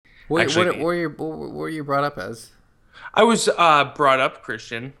What Actually, were you brought up as? I was brought up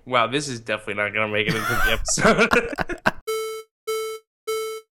Christian. Wow, this is definitely not gonna make it into the episode.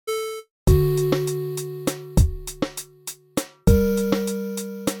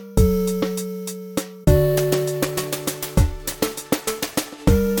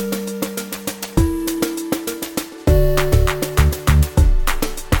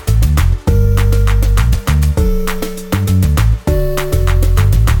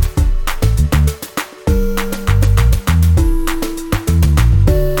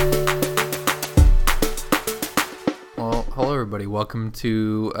 Well, hello everybody. Welcome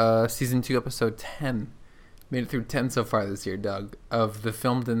to season 2, episode 10. Made it through 10 so far this year, Doug, of the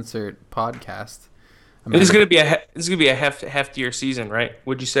Filmed Insert podcast. I'm This is happy. gonna be a heftier season, right?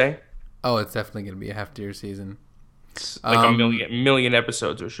 Would you say? Oh, it's definitely going to be a heftier season. It's like a Um, million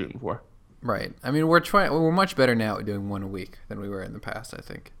episodes we're shooting for. right. I mean, we're much better now at doing one a week than we were in the past, I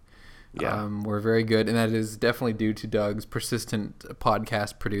think. Yeah. We're very good, and that is definitely due to Doug's persistent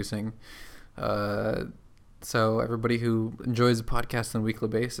podcast producing. Uh, so everybody who enjoys the podcast on a weekly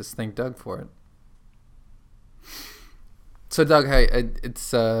basis, thank Doug for it. So Doug,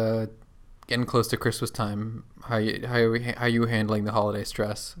 it's getting close to Christmas time. How you handling the holiday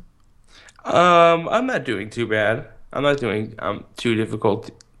stress? I'm not doing too bad. I'm not doing too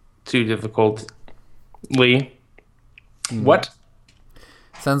difficultly. Hmm. What?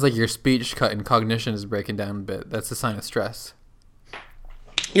 Sounds like your speech cut and cognition is breaking down a bit. That's a sign of stress.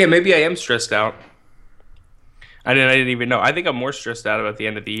 Yeah, maybe I am stressed out. I didn't even know. I think I'm more stressed out about the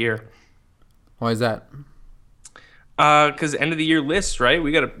end of the year. Why is that? Because end of the year lists, right?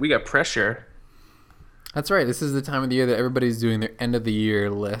 We got pressure. That's right. This is the time of the year that everybody's doing their end of the year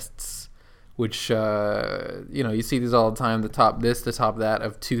lists, which you see these all the time. The top this, the top that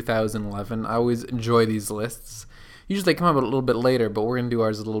of 2011. I always enjoy these lists. Usually they come out a little bit later, but we're gonna do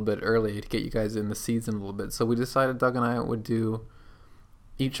ours a little bit early to get you guys in the season a little bit. So we decided Doug and I would do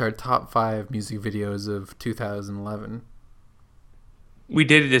each our top 5 music videos of 2011. We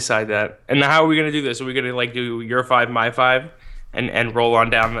did decide that. And how are we gonna do this? Are we gonna like do your five, my five, and roll on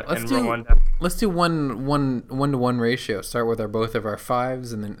down Let's and roll do on down? let's do one to one ratio. Start with our both of our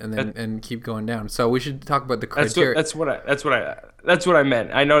fives, and then That, keep going down. So we should talk about the that's what criteria. that's what I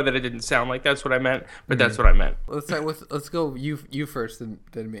meant. I know that it didn't sound like that's what I meant, but Hmm. that's what I meant. Let's go you first,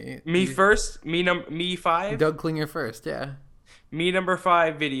 than me. Me first. Me five. Doug Klinger first. Yeah. Me number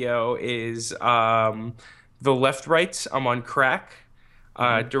five video is the left rights. I'm on crack.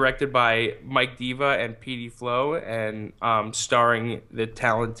 Hmm. Directed by Mike Diva and PD Flow, and starring the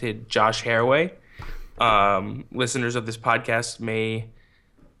talented Josh Haraway. Listeners of this podcast may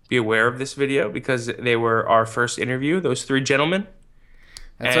be aware of this video because they were our first interview, those three gentlemen.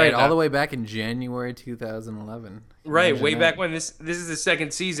 That's right. And All the way back in January 2011. right, Imagine way back that. when this is the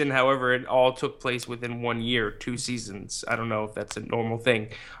second season. However, it all took place within 1 year, 2 seasons. I don't know if that's a normal thing,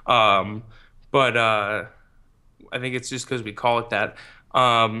 um, but I think it's just because we call it that.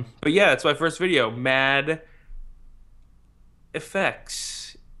 But yeah, it's my first video. Mad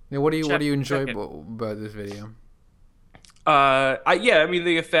effects. Yeah, what Check do you enjoy check it. about this video? I mean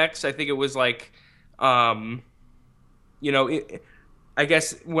the effects. I think it was like, um, I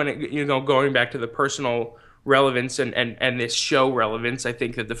guess when going back to the personal relevance and this show relevance, I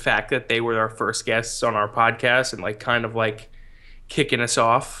think that the fact that they were our first guests on our podcast and like kind of like kicking us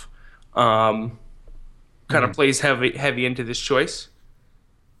off, um, kind of Hmm. plays heavy into this choice.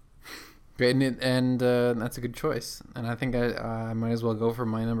 Great, and that's a good choice. And I think I might as well go for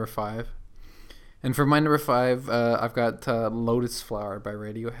my number 5. And for my number 5, I've got Lotus Flower by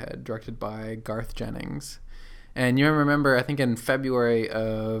Radiohead, directed by Garth Jennings. And you remember, I think in February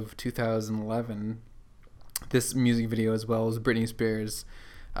of 2011, this music video as well as Britney Spears,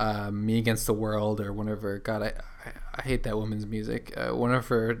 "Me Against the World" or whatever. God, I hate that woman's music. One of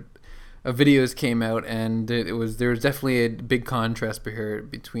her videos came out, and there was definitely a big contrast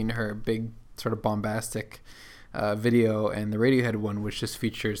between her big sort of bombastic video and the Radiohead one, which just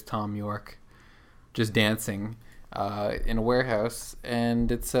features Tom York just dancing in a warehouse,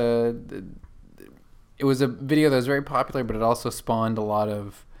 and it was a video that was very popular, but it also spawned a lot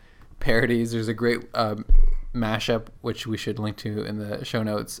of parodies. There's a great mashup, which we should link to in the show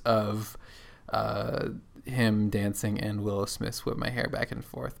notes, of uh, him dancing and Willow Smith's "Whip My Hair Back and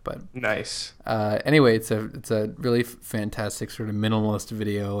Forth." But Nice. anyway, it's a really fantastic sort of minimalist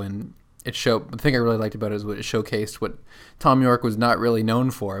video, and the thing I really liked about it is what it showcased what Tom York was not really known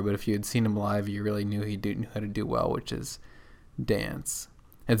for, but if you had seen him live, you really knew knew how to do well, which is dance.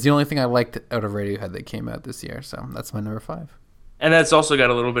 It's the only thing I liked out of Radiohead that came out this year, so that's my number 5. And that's also got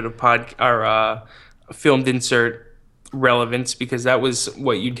a little bit of filmed insert relevance because that was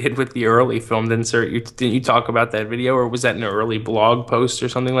what you did with the early filmed insert. Didn't you talk about that video, or was that an early blog post or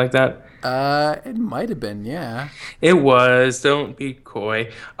something like that? It might have been, yeah. It was. Don't be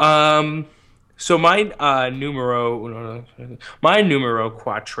coy. So my numero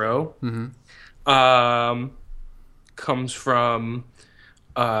quattro Mm-hmm. um comes from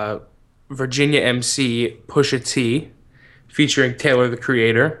uh Virginia MC Pusha T featuring Taylor the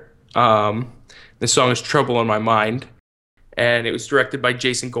Creator. The song is Trouble on My Mind, and it was directed by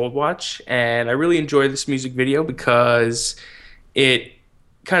Jason Goldwatch. And I really enjoy this music video because it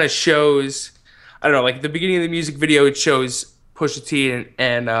kind of shows, I don't know, like at the beginning of the music video, it shows Pusha T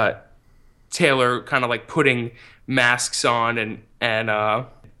and Taylor kind of like putting masks on and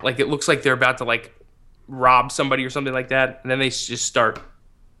like it looks like they're about to like rob somebody or something like that. And then they just start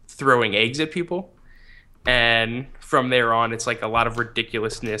throwing eggs at people. And from there on, it's like a lot of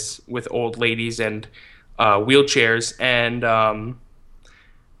ridiculousness with old ladies and wheelchairs, and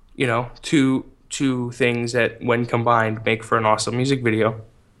two things that, when combined, make for an awesome music video.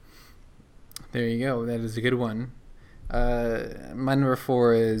 There you go. That is a good one. My number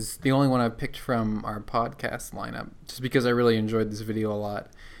 4 is the only one I've picked from our podcast lineup, just because I really enjoyed this video a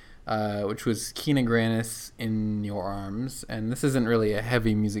lot, which was Kina Grannis, In Your Arms. And this isn't really a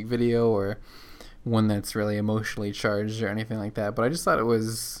heavy music video or one that's really emotionally charged or anything like that, but I just thought it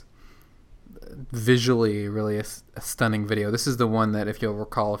was visually really a stunning video. This is the one that, if you'll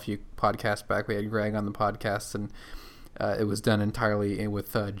recall, a few podcasts back, we had Greg on the podcast, and it was done entirely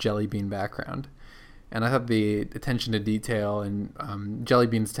with jelly bean background. And I thought the attention to detail, and jelly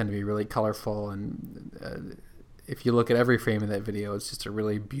beans tend to be really colorful, and if you look at every frame of that video, it's just a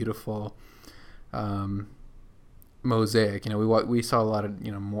really beautiful mosaic. We saw a lot of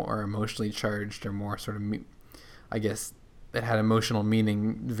more emotionally charged or more sort of I guess that had emotional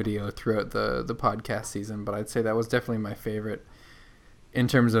meaning video throughout the podcast season, but I'd say that was definitely my favorite in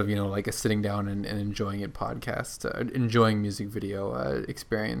terms of like a sitting down and enjoying it podcast, enjoying music video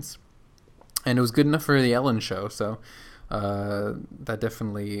experience. And it was good enough for the Ellen show, so that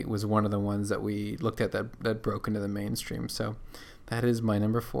definitely was one of the ones that we looked at that broke into the mainstream. So that is my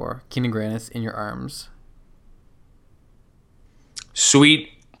number 4, Kina Grannis, In Your Arms.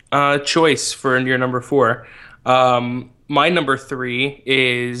 Sweet choice for your number 4. My number 3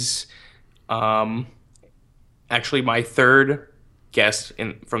 is actually my third guest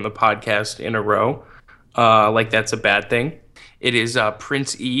from the podcast in a row. Like that's a bad thing. It is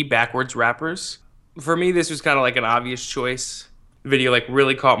Prince E, Backwards Rappers. For me, this was kind of like an obvious choice. The video like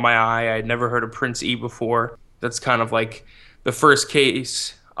really caught my eye. I'd never heard of Prince E before. That's kind of like the first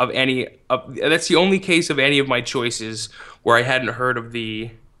case of that's the only case of any of my choices where I hadn't heard of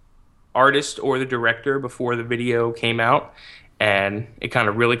the artist or the director before the video came out, and it kind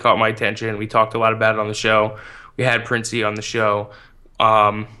of really caught my attention. We talked a lot about it on the show. We had Prince E on the show. We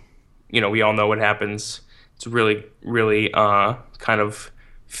all know what happens. It's really, really kind of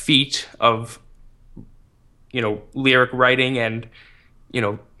feat of lyric writing and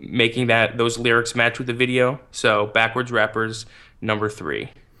making those lyrics match with the video. So Backwards Rappers, number 3,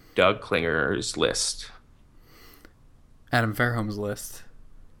 Doug Klinger's list. Adam Fairholm's list.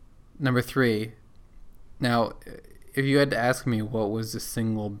 Number 3. Now, if you had to ask me what was the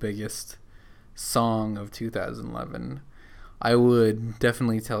single biggest song of 2011, I would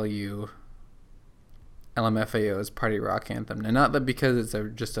definitely tell you LMFAO's Party Rock Anthem. And not that because it's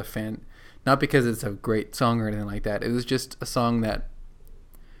not because it's a great song or anything like that. It was just a song that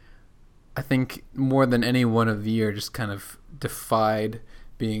I think more than any one of the year just kind of defied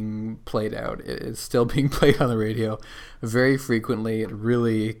being played out. It is still being played on the radio very frequently. It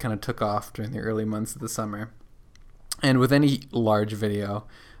really kind of took off during the early months of the summer. And with any large video,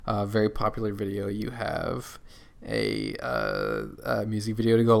 very popular video, you have a music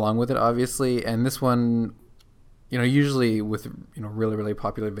video to go along with it, obviously. And this one, usually with really, really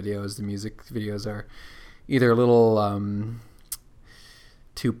popular videos, the music videos are either a little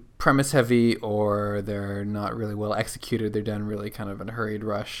too premise heavy, or they're not really well executed. They're done really kind of in a hurried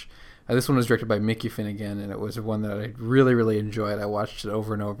rush. This one was directed by Mickey Finnegan, and it was one that I really, really enjoyed. I watched it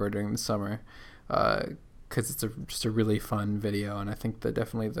over and over during the summer because it's just a really fun video, and I think that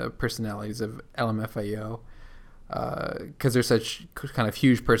definitely the personalities of LMFAO, because they're such kind of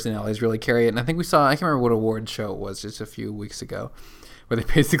huge personalities, really carry it. And I think I can't remember what award show it was just a few weeks ago, where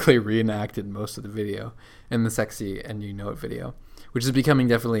they basically reenacted most of the video in the Sexy and You Know It video, which is becoming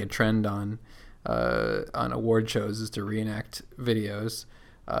definitely a trend on award shows, is to reenact videos.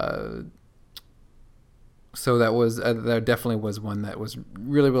 So that definitely was one that was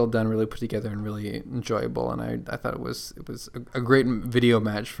really well done, really put together, and really enjoyable. And I thought it was a great video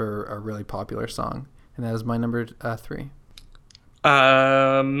match for a really popular song. And that was my number 3.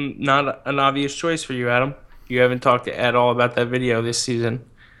 Not an obvious choice for you, Adam. You haven't talked at all about that video this season.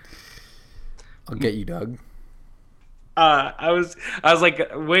 I'll get you, Doug. I was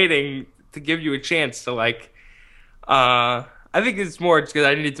like waiting to give you a chance to like. I think it's more because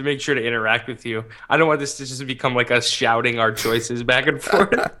I needed to make sure to interact with you. I don't want this to just become like us shouting our choices back and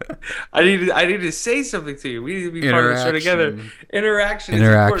forth. I need to say something to you. We need to be part of the show together. Interaction is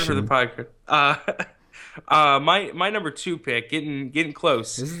important for the podcast. My number 2 pick, getting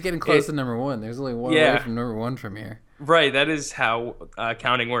close. This is getting close to number 1. There's only one away from number 1 from here. Right, that is how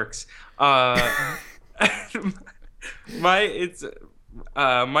counting works. My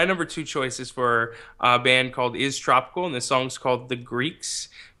number 2 choice is for a band called Is Tropical, and the song's called The Greeks.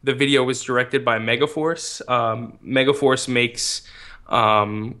 The video was directed by Megaforce. Megaforce makes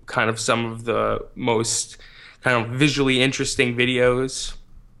kind of some of the most kind of visually interesting videos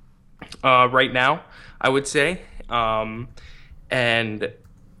right now, I would say. And the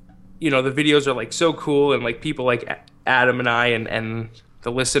videos are like so cool, and like people like Adam and I and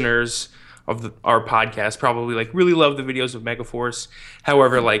the listeners of our podcast probably like really love the videos of Megaforce.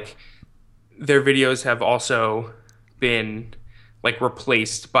 However, like their videos have also been like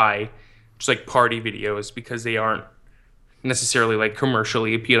replaced by just like party videos because they aren't necessarily like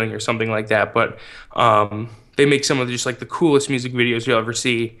commercially appealing or something like that. But they make some of just like the coolest music videos you'll ever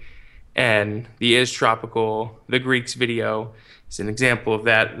see. And the Is Tropical, the Greeks video is an example of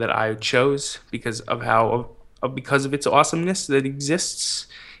that I chose because of because of its awesomeness that exists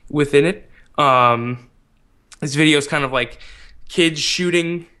within it. This video is kind of like kids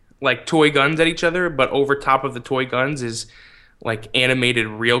shooting like toy guns at each other, but over top of the toy guns is like animated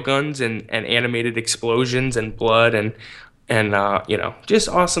real guns and animated explosions and blood and just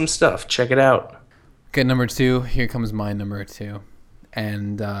awesome stuff. Check it out. Okay, number 2. Here comes my number 2.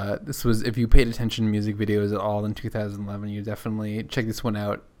 And this was, if you paid attention to music videos at all in 2011, you definitely check this one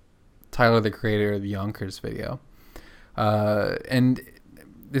out. Tyler, the Creator, the Yonkers video. And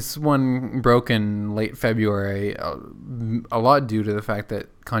this one broke in late February, a lot due to the fact that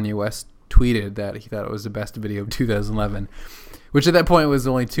Kanye West tweeted that he thought it was the best video of 2011, which at that point was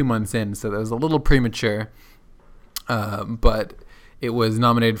only 2 months in, so that was a little premature. But it was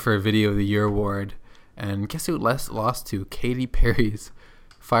nominated for a Video of the Year award, and guess who lost to? Katy Perry's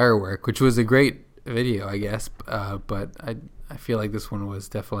Firework, which was a great video, I guess, but I feel like this one was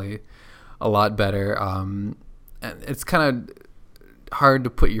definitely a lot better. And it's kind of hard to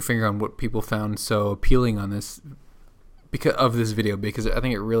put your finger on what people found so appealing on this video, because I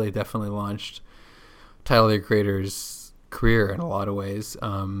think it really definitely launched Tyler, the Creator's career in a lot of ways.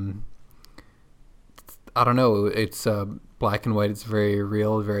 I don't know, it's black and white, it's very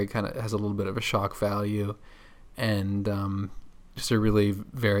real, very kind of has a little bit of a shock value, and just a really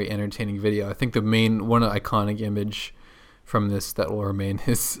very entertaining video. I think the main one iconic image from this that will remain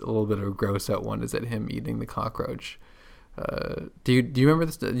is a little bit of a gross out one, is at him eating the cockroach. Do you remember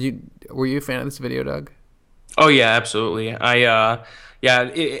this? Were you a fan of this video, Doug? Oh yeah, absolutely. Had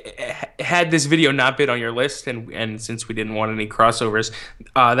this video not been on your list, and since we didn't want any crossovers,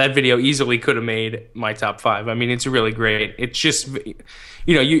 that video easily could have made my top 5. I mean, it's really great. It's just,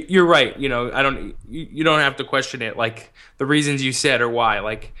 you're right. You don't have to question it. Like the reasons you said are why.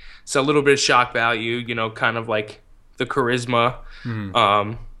 Like it's a little bit of shock value. Kind of like the charisma,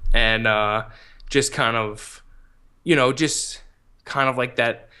 and just kind of. Just kind of like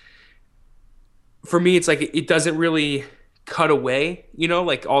that. For me, it's like it doesn't really cut away.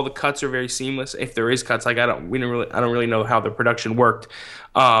 Like all the cuts are very seamless. If there is cuts, like I don't really know how the production worked,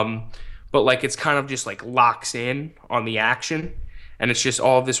 but like it's kind of just like locks in on the action, and it's just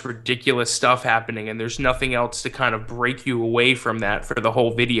all this ridiculous stuff happening, and there's nothing else to kind of break you away from that for the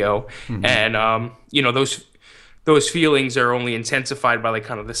whole video, and those feelings are only intensified by like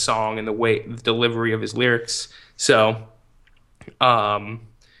kind of the song and the delivery of his lyrics. So, I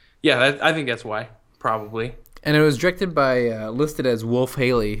think that's why, probably. And it was directed by, listed as Wolf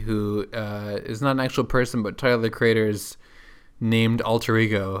Haley, who is not an actual person, but Tyler, the Creator's named alter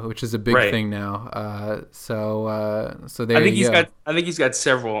ego, which is a big thing now. So there you go. I think he's got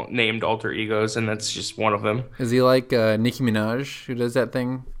several named alter egos, and that's just one of them. Is he like Nicki Minaj, who does that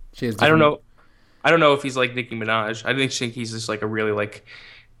thing? I don't know. I don't know if he's like Nicki Minaj. I think he's just like a really like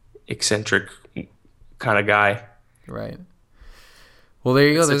eccentric kind of guy. Right. Well, there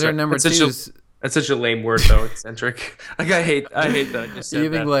you go. Those are number 2s. That's such a lame word, though. Eccentric. Like I hate that. I just said you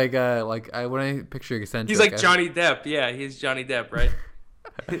think that. when I picture eccentric, he's like Johnny Depp. Yeah, he's Johnny Depp, right?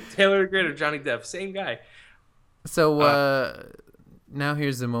 Taylor the Creator, Johnny Depp, same guy. So now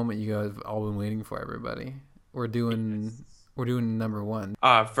here's the moment you guys have all been waiting for, everybody. We're doing We're doing number one.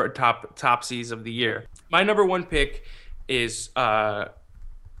 For topsies of the year. My number one pick is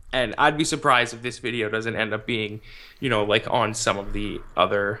and I'd be surprised if this video doesn't end up being, like on some of the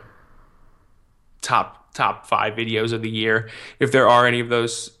other top 5 videos of the year, if there are any of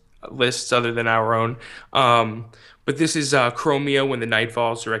those lists other than our own. But this is Chromeo When the Night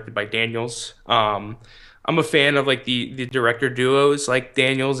Falls, directed by Daniels. I'm a fan of like the director duos like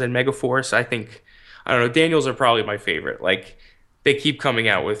Daniels and Megaforce. I don't know, Daniels are probably my favorite. Like they keep coming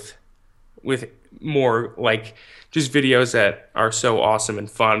out with more like just videos that are so awesome and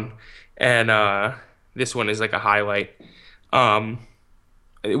fun. And this one is like a highlight.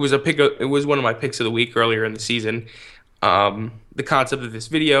 It was it was one of my picks of the week earlier in the season. The concept of this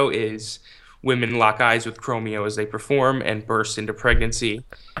video is women lock eyes with Chromeo as they perform and burst into pregnancy,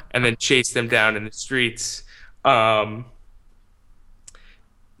 and then chase them down in the streets.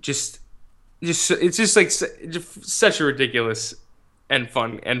 Just, it's just like such a ridiculous and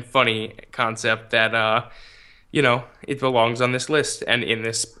fun and funny concept that it belongs on this list and in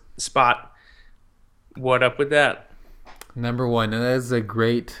this spot. What up with that? Number one, and that is a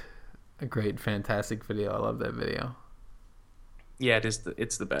great, fantastic video. I love that video. Yeah, it's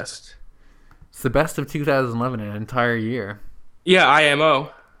the best. It's the best of 2011, an entire year. Yeah,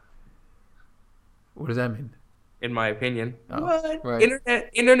 IMO. What does that mean? In my opinion. Oh, what? right.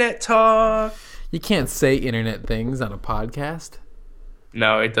 Internet talk. You can't say internet things on a podcast.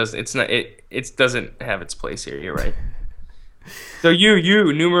 No, it doesn't. It's not. It doesn't have its place here. You're right. So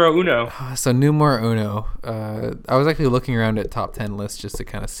you numero uno. So numero uno. I was actually looking around at top 10 lists just to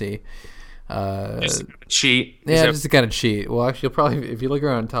kind of see. Just cheat. Yeah, just to kind of cheat. Well, actually, you'll probably, if you look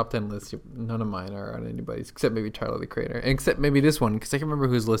around top 10 lists, none of mine are on anybody's, except maybe Tyler the Creator, and except maybe this one, because I can't remember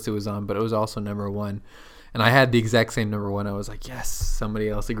whose list it was on, but it was also number one, and I had the exact same number one. I was like, yes, somebody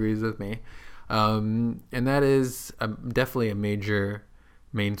else agrees with me, and that is definitely a major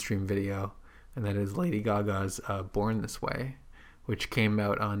mainstream video, and that is Lady Gaga's "Born This Way," which came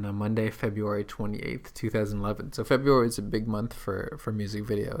out on Monday, February 28th, 2011. So February is a big month for music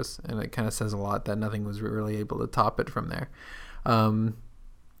videos, and it kind of says a lot that nothing was really able to top it from there.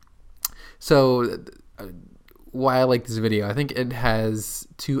 Why I like this video, I think it has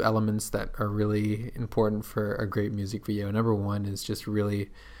two elements that are really important for a great music video. Number one is just really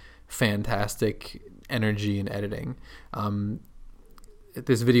fantastic energy and editing.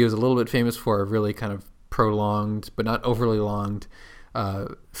 This video is a little bit famous for a really kind of prolonged but not overly long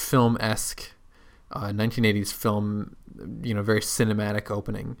film-esque 1980s film, very cinematic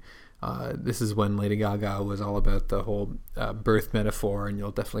opening. This is when Lady Gaga was all about the whole birth metaphor, and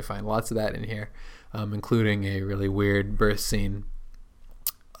you'll definitely find lots of that in here, including a really weird birth scene.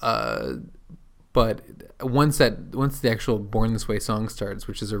 But once the actual "Born This Way" song starts,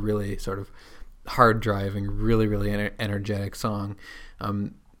 which is a really sort of hard driving, really energetic song,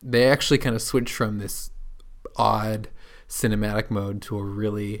 they actually kind of switch from this odd cinematic mode to a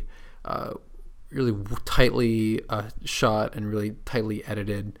really tightly shot and really tightly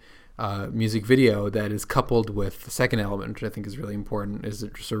edited music video that is coupled with the second element, which I think is really important, is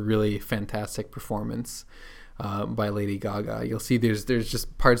just a really fantastic performance by Lady Gaga. You'll see there's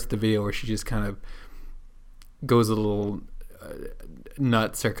just parts of the video where she just kind of goes a little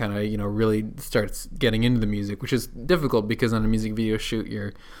nuts, or kind of really starts getting into the music, which is difficult because on a music video shoot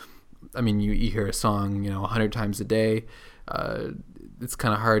you hear a song 100 times a day. It's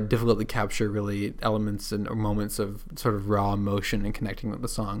kind of difficult to capture really elements or moments of sort of raw emotion and connecting with the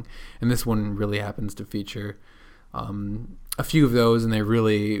song, and this one really happens to feature a few of those, and they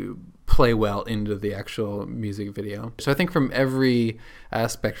really play well into the actual music video. So I think from every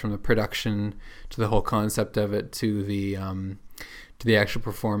aspect, from the production to the whole concept of it to the actual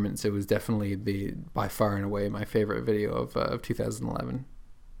performance, it was definitely by far and away my favorite video of 2011.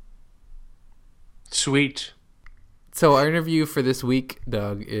 Sweet. So our interview for this week,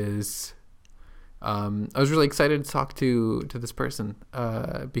 Doug, is I was really excited to talk to this person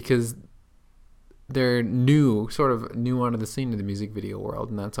because they're sort of new onto the scene of the music video world,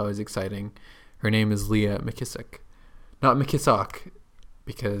 and that's always exciting. Her name is Leah McKissack. Not McKissack,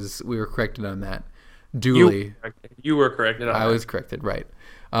 because we were corrected on that. Duly. You were corrected on that. I was corrected, right.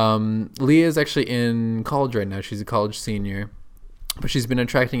 Leah is actually in college right now. She's a college senior, but she's been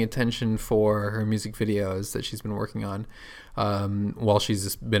attracting attention for her music videos that she's been working on while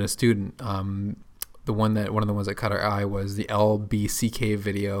she's been a student. One of the ones that caught her eye was the LBCK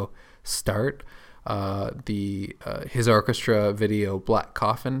video "Start," his orchestra video "Black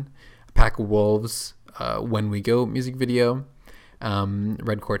Coffin," Pack of Wolves "When We Go" music video,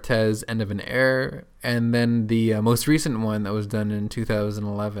 Red Cortez "End of an Era," and then the most recent one that was done in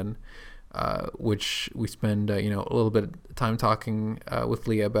 2011 which we spend a little bit of time talking with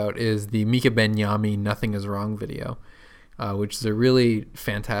Leah about, is the Mika Benyami "Nothing Is Wrong" video, which is a really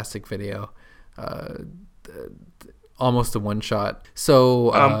fantastic video. Almost a one shot.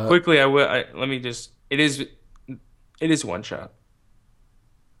 So quickly, let me just. It is one shot.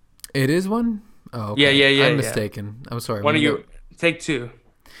 It is one? Oh, okay. Yeah. I'm mistaken. I'm sorry. Why don't you take two?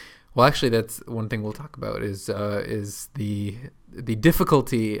 Well, actually, that's one thing we'll talk about is the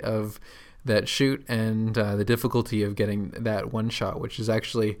difficulty of that shoot and the difficulty of getting that one shot, which is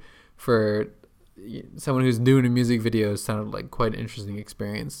actually, for someone who's new to music videos, sounded like quite an interesting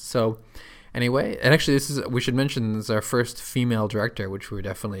experience. So anyway, and actually we should mention this is our first female director, which we're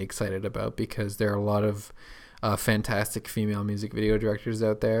definitely excited about, because there are a lot of fantastic female music video directors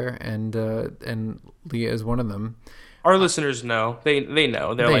out there, and Leah is one of them. Our listeners know. They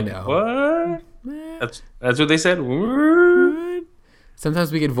know. They know. What? That's what they said. What?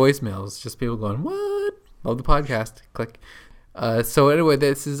 Sometimes we get voicemails, just people going, "What? Love the podcast." Click. So anyway,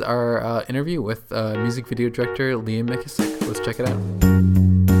 this is our interview with music video director Leah McKissick. Let's check it out.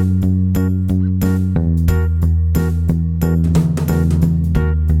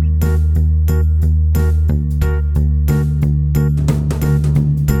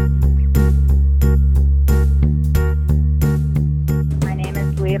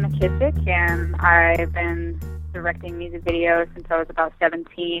 And I've been directing music videos since I was about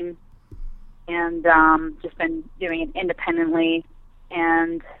 17, and just been doing it independently,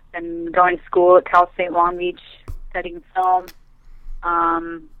 and been going to school at Cal State Long Beach studying film,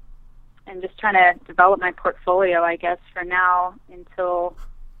 and just trying to develop my portfolio, I guess, for now, until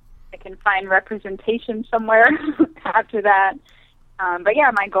I can find representation somewhere after that. But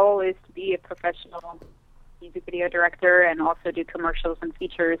yeah, my goal is to be a professional music video director and also do commercials and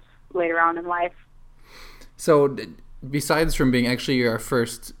features later on in life. So besides from being actually our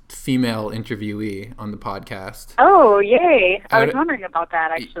first female interviewee on the podcast. Oh, yay. I was wondering about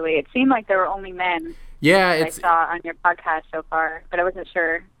that, actually. It seemed like there were only men. Yeah, I saw on your podcast so far, but I wasn't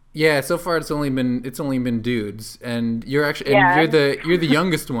sure. Yeah, so far it's only been dudes, and you're actually you're the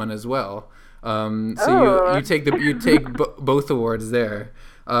youngest one as well. So you take both awards there.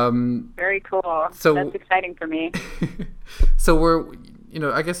 Very cool. So that's exciting for me. So we're,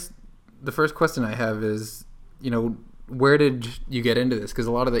 I guess the first question I have is, where did you get into this? Because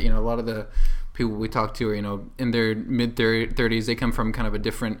a lot of the people we talk to are, in their mid 30s. They come from kind of a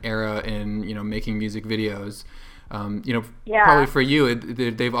different era in, making music videos. Probably for you,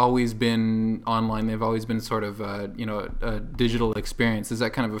 they've always been online. They've always been sort of, a digital experience. Has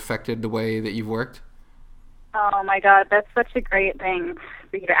that kind of affected the way that you've worked? Oh my God, that's such a great thing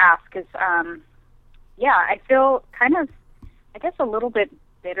for you to ask. Because, I feel kind of, I guess, a little bit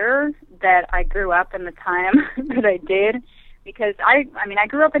bitter that I grew up in the time that I did, because I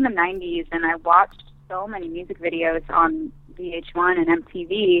grew up in the 90s, and I watched so many music videos on VH1 and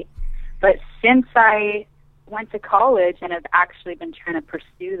MTV. But since I went to college and have actually been trying to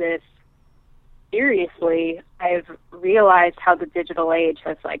pursue this seriously, I've realized how the digital age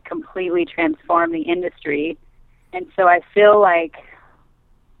has completely transformed the industry. And so I feel like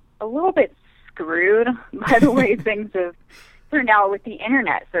a little bit screwed by the way things have turned out with the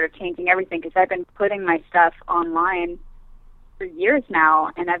internet sort of changing everything, because I've been putting my stuff online for years now,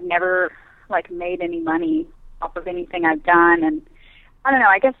 and I've never made any money off of anything I've done. And I don't know,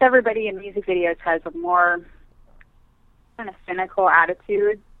 I guess everybody in music videos has a more kind of cynical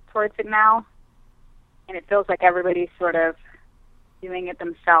attitude towards it now. And it feels like everybody's sort of doing it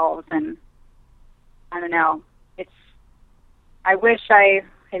themselves, and I don't know. I wish I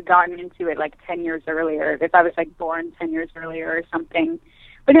had gotten into it 10 years earlier, if I was born 10 years earlier or something.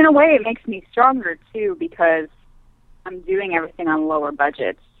 But in a way, it makes me stronger too, because I'm doing everything on lower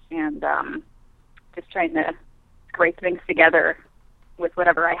budgets and just trying to scrape things together with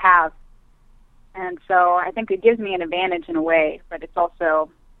whatever I have. And so I think it gives me an advantage in a way, but it's also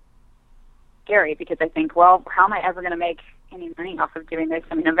scary, because I think, well, how am I ever going to make any money off of doing this?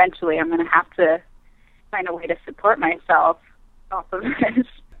 I mean, eventually I'm going to have to find a way to support myself off of this.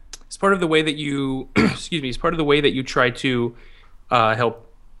 It's part of the way that you, it's part of the way that you try to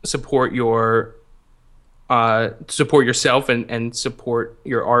help support support yourself and support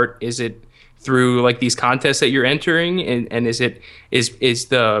your art. Is it through these contests that you're entering, and is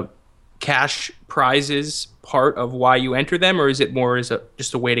the cash prizes part of why you enter them, or is it more as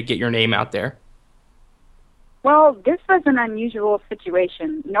just a way to get your name out there? Well, this was an unusual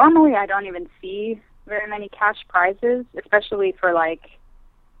situation. Normally, I don't even see very many cash prizes, especially for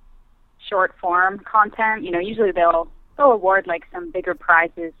short form content. Usually they'll award some bigger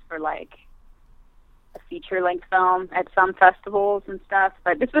prizes for a feature-length film at some festivals and stuff.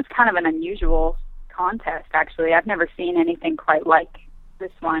 But this was kind of an unusual contest, actually. I've never seen anything quite like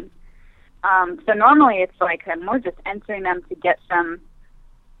this one. So normally it's like I'm more just entering them to get some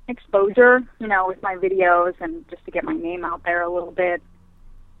exposure, you know, with my videos and just to get my name out there a little bit.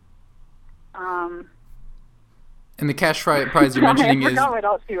 And the cash prize you're mentioning I forgot what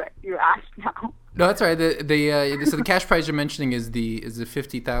else you asked now. No, that's all right. So the cash prize you're mentioning is the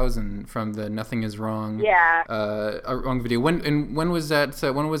 $50,000 from the Nothing Is Wrong. Yeah. Wrong video. When was that?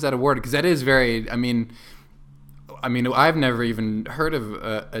 When was that awarded? Because that is very. I mean, I've never even heard of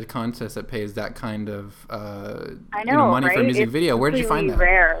a contest that pays that kind of I know, money right? for a music It's video. Where did you find that?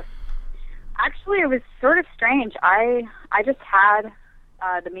 Rare. Actually, it was sort of strange. I just had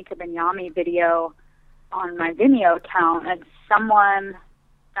the Mika Binyami video on my Vimeo account, and someone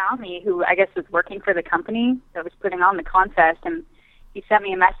found me who I guess was working for the company that was putting on the contest, and he sent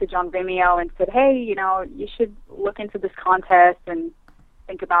me a message on Vimeo and said, hey, you know, you should look into this contest and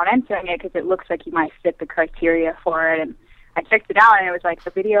think about entering it because it looks like you might fit the criteria for it. And I checked it out, and it was like the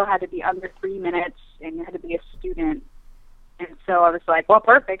video had to be under 3 minutes and you had to be a student. And so I was like, well,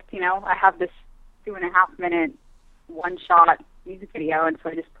 perfect, you know, I have this 2.5 minute one-shot music video, and so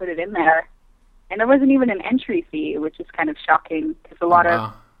I just put it in there. And there wasn't even an entry fee, which is kind of shocking because a lot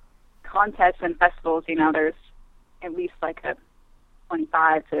of contests and festivals, you know, there's at least like a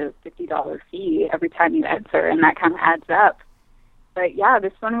 $25 to $50 fee every time you enter, and that kind of adds up. But yeah,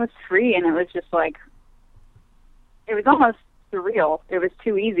 this one was free, and it was just like, it was almost surreal. It was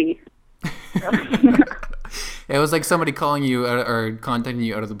too easy. It was like somebody calling you or contacting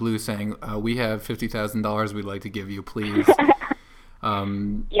you out of the blue saying, we have $50,000 we'd like to give you, please.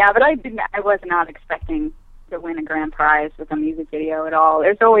 Yeah, but I was not expecting to win a grand prize with a music video at all.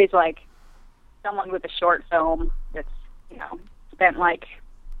 There's always like someone with a short film that's, you know, spent like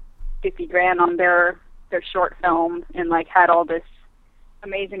 $50,000 on their short film and like had all this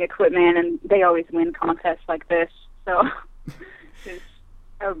amazing equipment, and they always win contests like this. So it's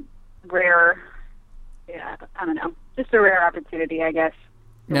a rare, I don't know, just a rare opportunity, I guess.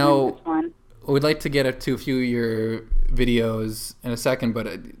 Now, we'd like to get to a few of your videos in a second, but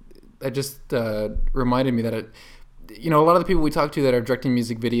it just reminded me that, you know, a lot of the people we talk to that are directing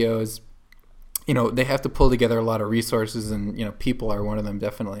music videos, you know, they have to pull together a lot of resources, and, you know, people are one of them,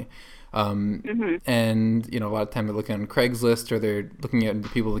 definitely. And, you know, a lot of time they're looking on Craigslist, or they're looking at the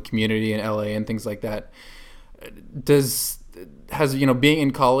people in the community in LA and things like that. Has, you know, being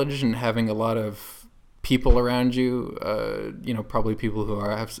in college and having a lot of people around you, you know, probably people who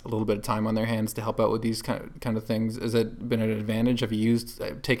have a little bit of time on their hands to help out with these kind of things, has it been an advantage? Have you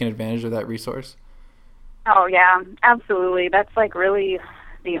taken advantage of that resource? Oh yeah, absolutely. That's like really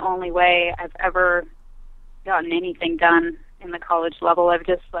the only way I've ever gotten anything done in the college level. I've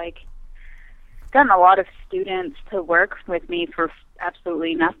just like gotten a lot of students to work with me for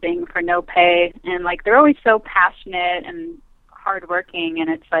absolutely nothing, for no pay, and like they're always so passionate and hardworking, and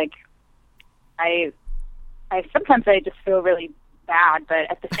it's like I sometimes I just feel really bad, but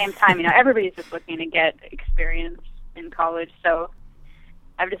at the same time, you know, everybody's just looking to get experience in college, so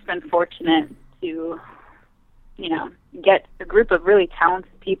I've just been fortunate to, you know, get a group of really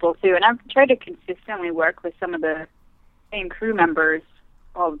talented people too, and I've tried to consistently work with some of the same crew members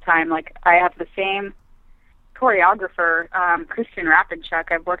all the time. Like I have the same choreographer, Kristen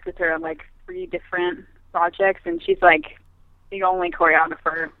Rapinchuk. I've worked with her on like 3 different projects, and she's like the only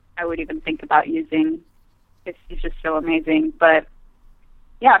choreographer I would even think about using. It's just so amazing. But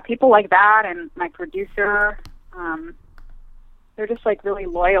yeah, people like that, and my producer, they're just like really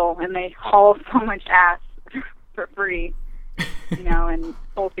loyal, and they haul so much ass for free, you know, and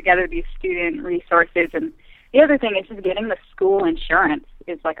pull together these student resources. And the other thing is just getting the school insurance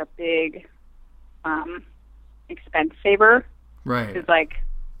is like a big expense saver. Right. It's like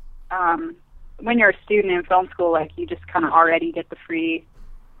when you're a student in film school, like you just kind of already get the free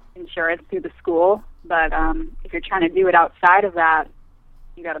insurance through the school. But if you're trying to do it outside of that,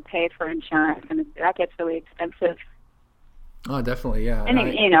 you got to pay for insurance, and that gets really expensive. Oh, definitely, yeah.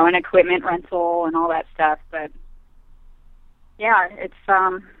 And you know, an equipment rental and all that stuff. But yeah, it's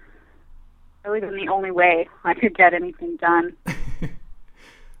really been the only way I could get anything done.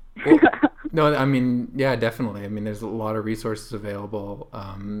 Well, no, I mean, yeah, definitely. I mean, there's a lot of resources available,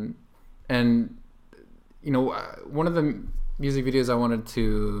 and you know, one of the music videos I wanted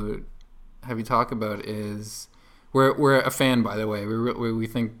to have you talk about is we're a fan, by the way. We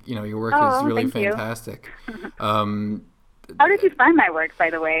think, you know, your work is really fantastic. How did you find my work, by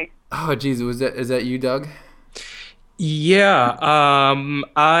the way? Oh, geez, is that you, Doug? Yeah,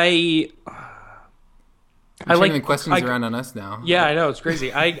 I'm turning the questions around on us now. Yeah, I know, it's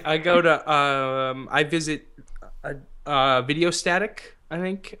crazy. I go to I visit Video Static, I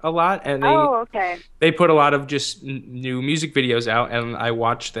think, a lot, and okay. They put a lot of just new music videos out, and I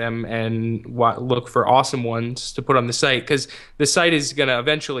watch them and look for awesome ones to put on the site, because the site is gonna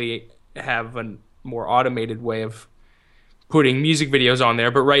eventually have a more automated way of putting music videos on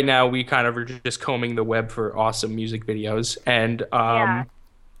there. But right now, we kind of are just combing the web for awesome music videos, and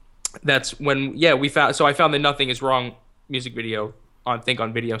that's when we found. So I found the Nothing Is Wrong music video on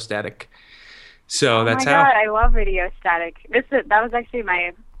Video Static. So that's how. Oh my god, I love Video Static. That was actually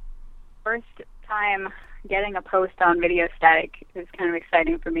my first time getting a post on Video Static. It was kind of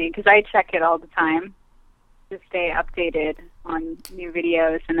exciting for me because I check it all the time to stay updated on new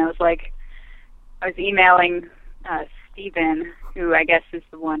videos. And I was emailing Steven, who I guess is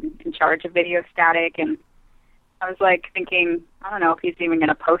the one in charge of Video Static, and I was thinking, I don't know if he's even going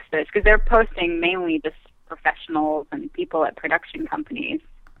to post this, because they're posting mainly just professionals and people at production companies.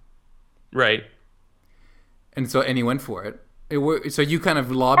 Right. And he went for it. So you kind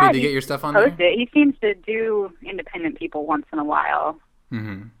of lobbied to get your stuff on there? He seems to do independent people once in a while.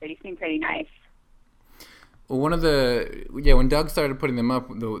 Mm-hmm. But he seemed pretty nice. Well, when Doug started putting them up,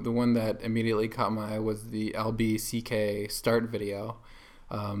 the one that immediately caught my eye was the LBCK start video.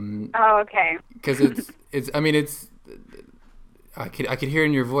 Okay. Because I could hear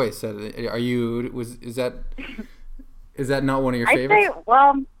in your voice that is that not one of your favorites?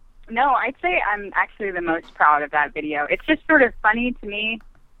 I'd say I'm actually the most proud of that video. It's just sort of funny to me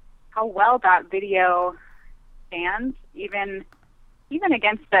how well that video stands, even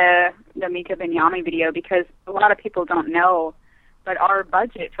against the Mika Binyami video, because a lot of people don't know, but our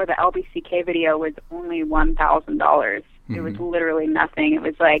budget for the LBCK video was only $1,000. Mm-hmm. It was literally nothing. It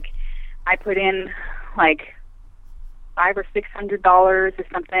was I put in $500 or $600 or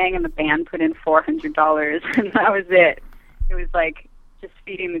something, and the band put in $400, and that was it. It was just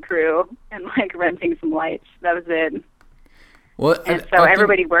feeding the crew and renting some lights. That was it. Well, and so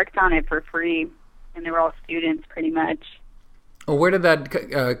everybody worked on it for free, and they were all students pretty much. Well, where did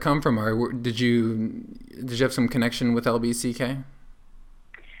that come from? Did you have some connection with LBCK?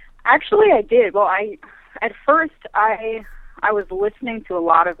 Actually, I did. Well, at first I was listening to a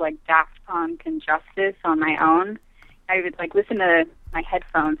lot of Daft Punk and Justice on my own. I would listen to my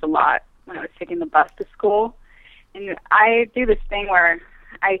headphones a lot when I was taking the bus to school. And I do this thing where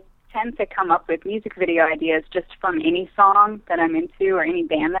I tend to come up with music video ideas just from any song that I'm into or any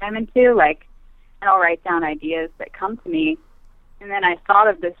band that I'm into, and I'll write down ideas that come to me. And then I thought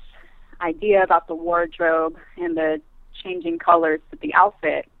of this idea about the wardrobe and the changing colors of the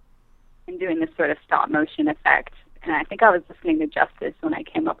outfit and doing this sort of stop motion effect. And I think I was listening to Justice when I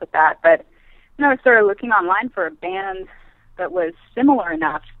came up with that. But I was sort of looking online for a band that was similar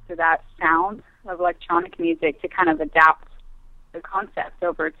enough to that sound of electronic music to kind of adapt the concept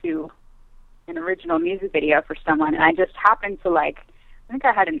over to an original music video for someone. And I just happened to I think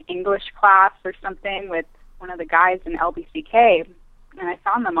I had an English class or something with one of the guys in LBCK, and I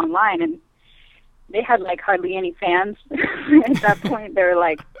found them online, and they had hardly any fans at that point. They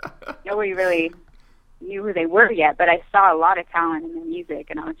were nobody really knew who they were yet, but I saw a lot of talent in their music,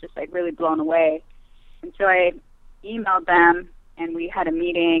 and I was just really blown away. And so I emailed them, and we had a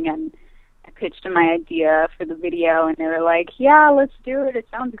meeting, and I pitched them my idea for the video, and they were yeah, let's do it. It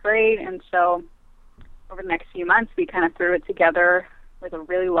sounds great. And so over the next few months, we kind of threw it together with a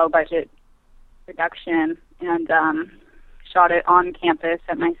really low budget production and shot it on campus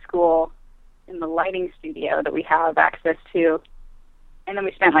at my school in the lighting studio that we have access to. And then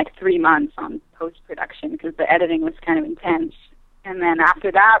we spent 3 months on post-production because the editing was kind of intense. And then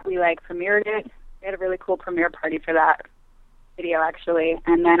after that, we premiered it. We had a really cool premiere party for that video, actually.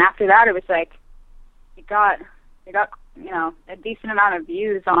 And then after that, it was it got a decent amount of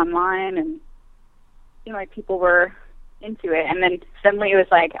views online, and it seemed people were into it. And then suddenly it was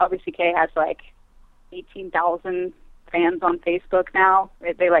LBCK has 18,000 fans on Facebook now.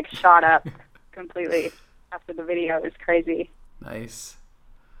 They shot up completely after the video. It was crazy. Nice.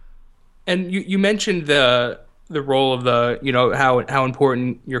 And you mentioned the role of how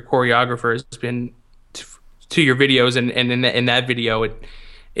important your choreographer has been to your videos, and in that video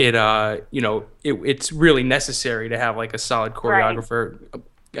it's really necessary to have a solid choreographer.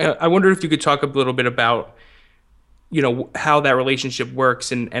 Right. I wonder if you could talk a little bit about how that relationship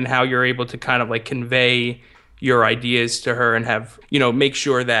works and how you're able to kind of convey your ideas to her and have make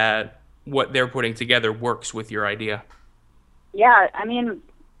sure that what they're putting together works with your idea. Yeah, I mean,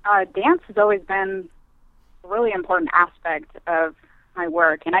 dance has always been a really important aspect of my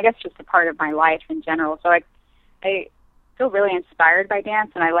work, and I guess just a part of my life in general. So I feel really inspired by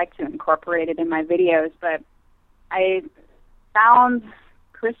dance, and I like to incorporate it in my videos. But I found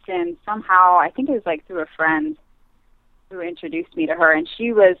Kristen somehow, I think it was like through a friend who introduced me to her, and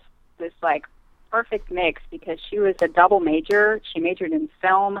she was this like perfect mix because she was a double major. She majored in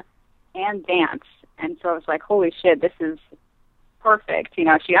film and dance, and so I was like, holy shit, this is perfect. You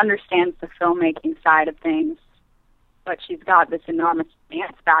know, she understands the filmmaking side of things, but she's got this enormous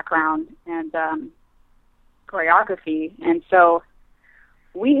dance background and choreography, and so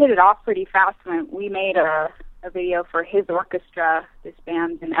we hit it off pretty fast when we made a video for his orchestra, this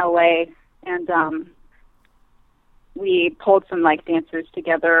band in LA, and we pulled some like dancers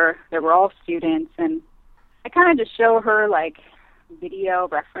together that were all students, and I kind of just show her like video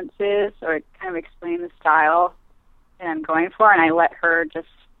references or kind of explain the style that I'm going for, and I let her just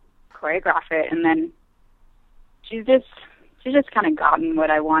choreograph it, and then she's just kind of gotten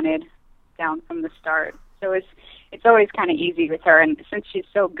what I wanted down from the start. So it's always kind of easy with her, and since she's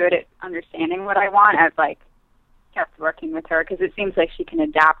so good at understanding what I want, I've like kept working with her because it seems like she can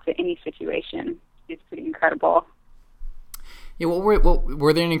adapt to any situation. She's pretty incredible. Yeah,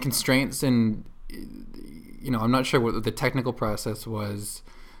 were there any constraints? And you know, I'm not sure what the technical process was,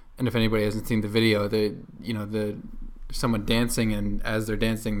 and if anybody hasn't seen the video, the someone dancing, and as they're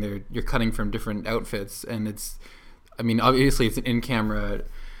dancing, you're cutting from different outfits, and it's, I mean, obviously it's an in-camera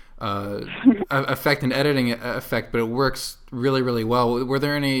effect and editing effect, but it works really, really well. Were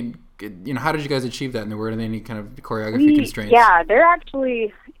there any, you know, how did you guys achieve that? And were there any kind of choreography constraints? Yeah,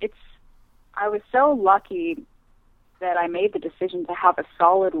 I was so lucky that I made the decision to have a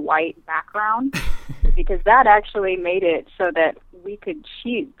solid white background because that actually made it so that we could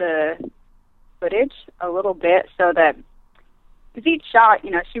cheat the footage a little bit, so that, because each shot, you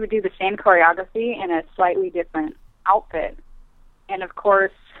know, she would do the same choreography in a slightly different outfit. And of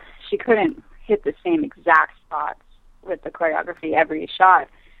course, she couldn't hit the same exact spots with the choreography every shot.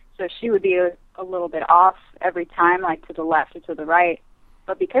 So she would be a little bit off every time, like to the left or to the right.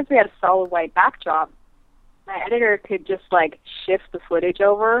 But because we had a solid white backdrop, my editor could just like shift the footage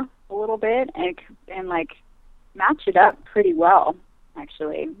over a little bit and like match it up pretty well,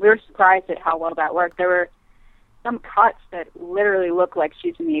 actually. We were surprised at how well that worked. There were some cuts that literally look like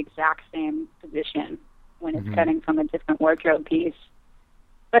she's in the exact same position when it's cutting from a different wardrobe piece.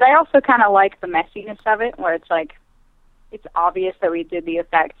 But I also kind of like the messiness of it, where it's like, it's obvious that we did the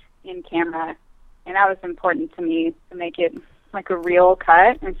effect in camera, and that was important to me, to make it like a real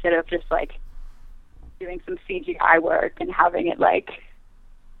cut instead of just like doing some CGI work and having it like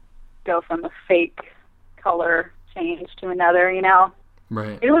go from a fake color change to another, you know?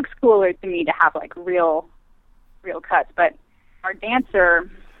 Right. It looks cooler to me to have like real cuts, but our dancer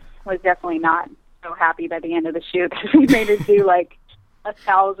was definitely not so happy by the end of the shoot because we made her do like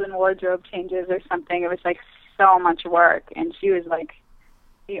 1,000 wardrobe changes or something. It was like so much work, and she was like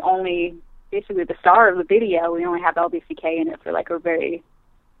basically the star of the video. We only have LBCK in it for like a very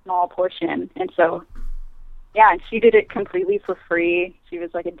small portion, and so yeah, and she did it completely for free. She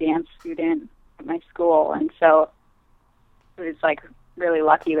was like a dance student at my school, and so it was like really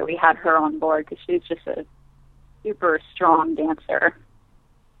lucky that we had her on board because she's just a super strong dancer.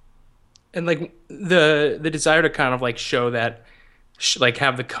 And like the desire to kind of like show that, like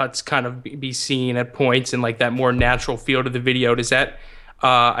have the cuts kind of be seen at points and like that more natural feel to the video. Does that,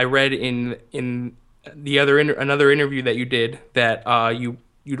 I read in the another interview that you did that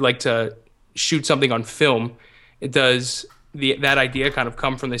you'd like to shoot something on film. Does that idea kind of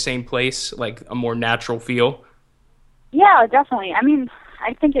come from the same place, like a more natural feel? Yeah, definitely. I mean,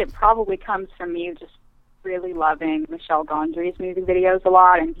 I think it probably comes from me just really loving Michel Gondry's music videos a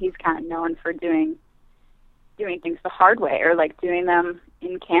lot, and he's kind of known for doing things the hard way, or like doing them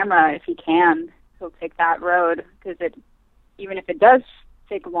in camera if he can. He'll take that road, because even if it does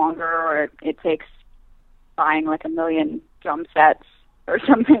take longer, or it takes buying like 1 million drum sets or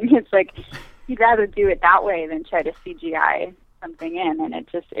something, it's like he'd rather do it that way than try to CGI something in, and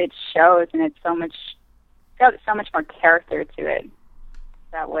it shows, and it's got so much more character to it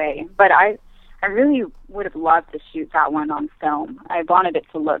that way. But I really would have loved to shoot that one on film. I wanted it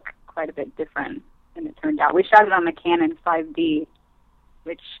to look quite a bit different than it turned out. We shot it on the Canon 5D,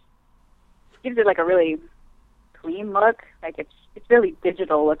 which gives it like a really clean look. Like it's really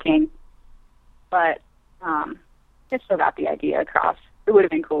digital looking, but it still got the idea across. It would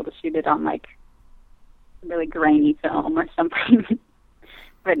have been cool to shoot it on like really grainy film or something,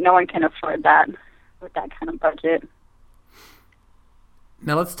 but no one can afford that with that kind of budget.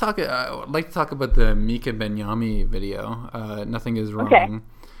 Now let's talk. I'd like to talk about the Mika Benyami video. Nothing is wrong,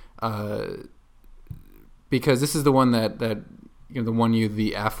 because this is the one that won you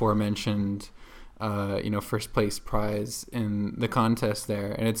the aforementioned, first place prize in the contest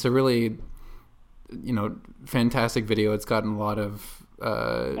there, and it's a really fantastic video. It's gotten a lot of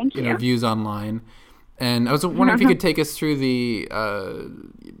Thank you. views online. And I was wondering if you could take us through the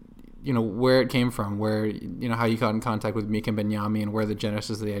where it came from, where how you got in contact with Mika Benyami, and where the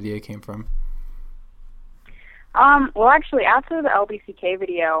genesis of the idea came from. Well, actually, after the LBCK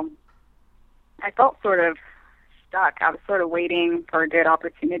video, I felt sort of stuck. I was sort of waiting for a good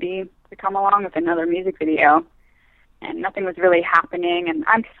opportunity to come along with another music video, and nothing was really happening. And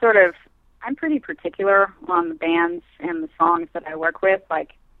I'm pretty particular on the bands and the songs that I work with.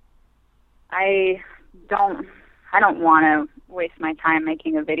 Like, I don't want to waste my time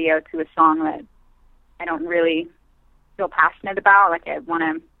making a video to a song that I don't really feel passionate about. Like, I want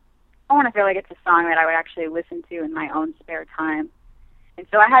to feel like it's a song that I would actually listen to in my own spare time. And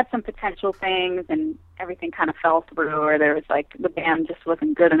so I had some potential things, and everything kind of fell through, or there was like the band just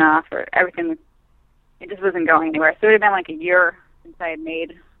wasn't good enough, or everything, it just wasn't going anywhere. So it had been like a year since I had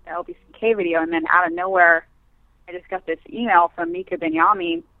made the LBCK video, and then out of nowhere, I just got this email from Mika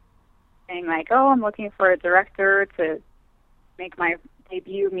Benyami saying like, "Oh, I'm looking for a director to make my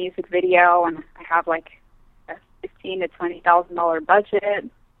debut music video, and I have like a $15,000 to $20,000 budget."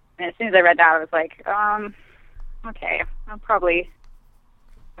 And as soon as I read that, I was like, okay,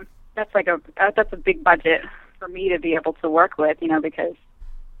 that's a big budget for me to be able to work with, because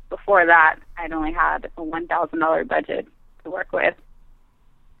before that, I'd only had a $1,000 budget to work with.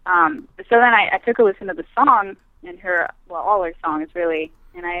 So then I took a listen to the song, and all her songs really,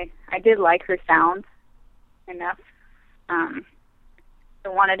 and I did like her sound enough to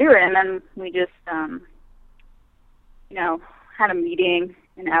want to do it. And then we just, had a meeting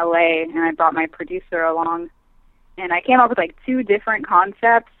in LA, and I brought my producer along, and I came up with like two different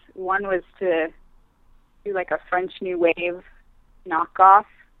concepts. One was to do like a French New Wave knockoff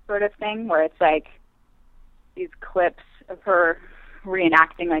sort of thing, where it's like these clips of her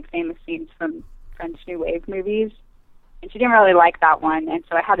reenacting like famous scenes from French New Wave movies. And she didn't really like that one, and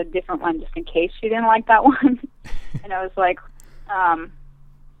so I had a different one just in case she didn't like that one. And I was like,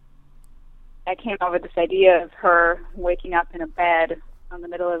 I came up with this idea of her waking up in a bed on the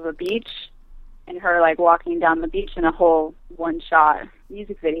middle of a beach, and her like walking down the beach in a whole one-shot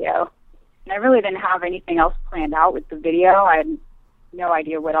music video. And I really didn't have anything else planned out with the video. I had no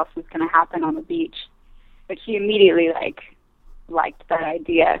idea what else was going to happen on the beach. But she immediately liked that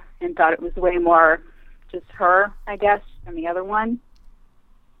idea and thought it was way more just her, I guess, than the other one.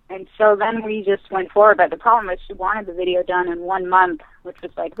 And so then we just went forward. But the problem is she wanted the video done in 1 month, which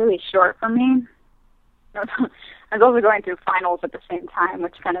was like really short for me. I was also going through finals at the same time,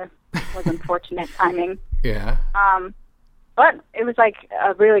 which kind of was unfortunate timing. Yeah. But it was like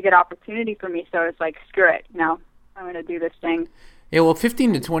a really good opportunity for me, so it's like, screw it, I'm going to do this thing. Yeah, well,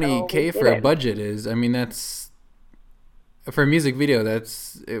 15 to 20K for a budget that's for a music video.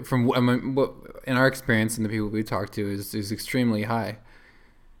 That's in our experience and the people we talked to is extremely high.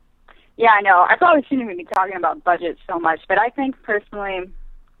 Yeah, I know. I probably shouldn't even be talking about budgets so much, but I think personally,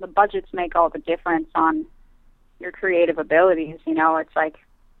 the budgets make all the difference on your creative abilities. It's like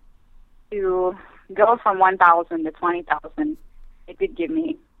to go from 1,000 to 20,000. It did give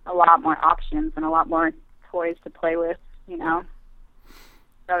me a lot more options and a lot more toys to play with. So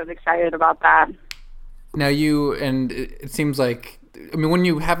I was excited about that. Now it seems like, when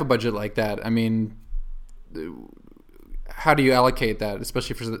you have a budget like that, how do you allocate that,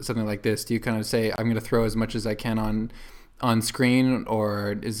 especially for something like this? Do you kind of say, I'm going to throw as much as I can on screen,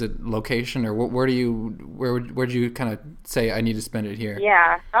 or is it location, or where do you kind of say I need to spend it here?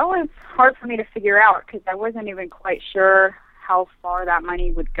 Yeah, that was hard for me to figure out because I wasn't even quite sure how far that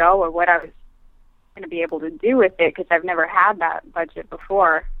money would go or what I was going to be able to do with it, because I've never had that budget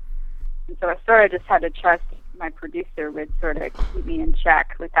before. And so I sort of just had to trust my producer would sort of keep me in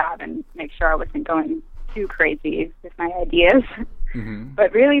check with that and make sure I wasn't going too crazy with my ideas. Mm-hmm.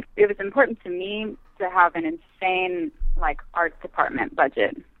 But really, it was important to me to have an insane art department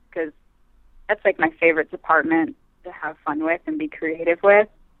budget, because that's like my favorite department to have fun with and be creative with.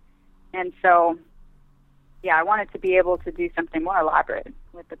 And so, yeah, I wanted to be able to do something more elaborate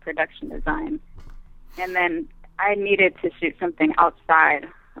with the production design. And then I needed to shoot something outside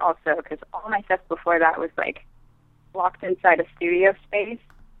also, because all my stuff before that was locked inside a studio space.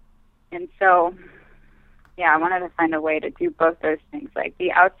 And so, yeah, I wanted to find a way to do both those things,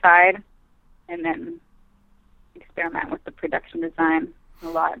 be outside and then experiment with the production design a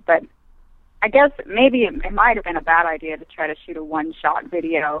lot. But I guess maybe it might have been a bad idea to try to shoot a one-shot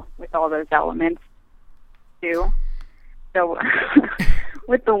video with all those elements too. So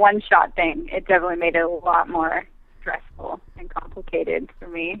with the one-shot thing, it definitely made it a lot more stressful and complicated for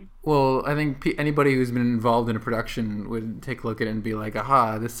me. Well, I think anybody who's been involved in a production would take a look at it and be like,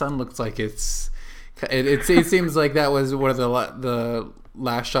 aha, this sun looks like it's It seems like that was one of the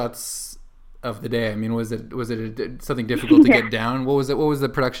last shots of the day. I mean, was it something difficult to get down? What was it? What was the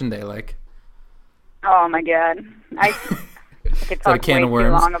production day like? Oh my god, I could talk way too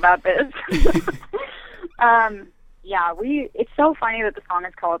long about this. Yeah, it's so funny that the song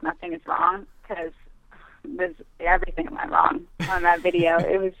is called "Nothing Is Wrong" because everything went wrong on that video.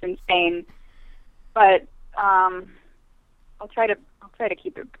 It was insane, but I'll try to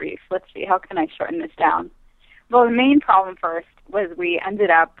keep it brief. Let's see, how can I shorten this down? Well, the main problem first was we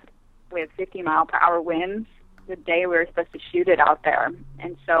ended up with 50-mile-per-hour winds the day we were supposed to shoot it out there,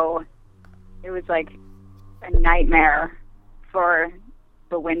 and so it was like a nightmare for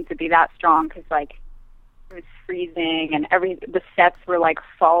the wind to be that strong because like it was freezing and the sets were like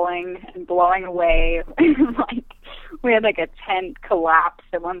falling and blowing away. Like we had like a tent collapse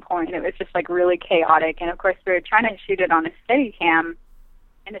at one point. It was just like really chaotic. And of course we were trying to shoot it on a Steadicam,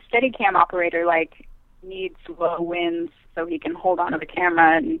 and a Steadicam operator like needs low winds so he can hold onto the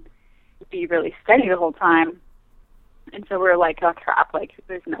camera and be really steady the whole time. And so we were like, oh crap, like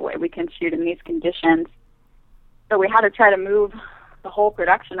there's no way we can shoot in these conditions. So we had to try to move the whole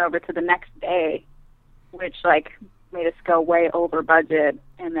production over to the next day, which like made us go way over budget.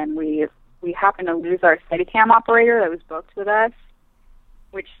 And then we happened to lose our Steadicam operator that was booked with us,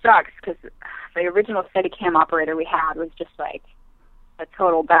 which sucks because the original Steadicam operator we had was just like a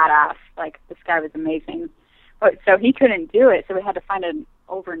total badass. Like this guy was amazing, but so he couldn't do it. So we had to find an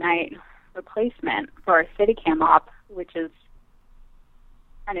overnight replacement for our Steadicam op, which is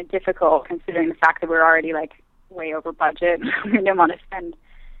kind of difficult considering the fact that we're already like way over budget. We didn't want to spend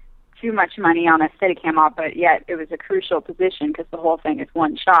too much money on a Steadicam op, but yet it was a crucial position because the whole thing is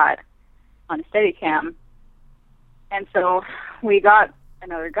one shot on a Steadicam. And so we got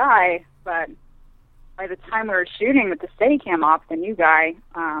another guy, but by the time we were shooting with the Steadicam op, the new guy,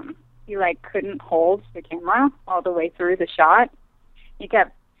 he like couldn't hold the camera all the way through the shot. He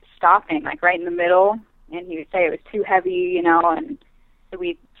kept stopping like right in the middle, and he would say it was too heavy, you know, and so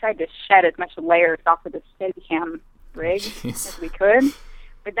we tried to shed as much layers off of the Steadicam rig as we could.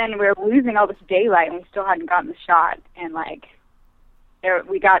 But then we were losing all this daylight, and we still hadn't gotten the shot. And like,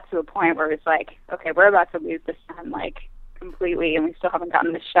 we got to a point where it was like, okay, we're about to lose the sun like completely, and we still haven't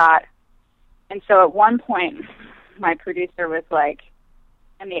gotten the shot. And so at one point, my producer was like,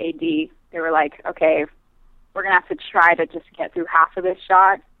 and the AD, they were like, okay, we're gonna have to try to just get through half of this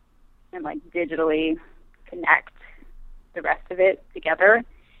shot and like digitally connect the rest of it together.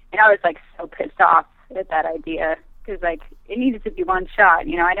 And I was like so pissed off at that idea because like it needed to be one shot,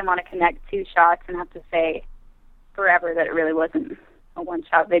 you know. I didn't want to connect two shots and have to say forever that it really wasn't a one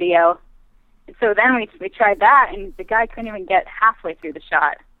shot video. And so then we tried that, and the guy couldn't even get halfway through the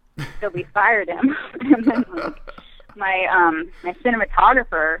shot, so we fired him. And then like my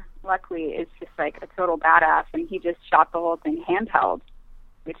cinematographer luckily is just like a total badass, and he just shot the whole thing handheld,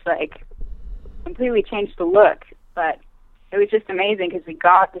 which like completely changed the look. But it was just amazing because we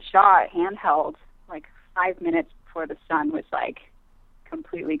got the shot handheld like 5 minutes before the sun was like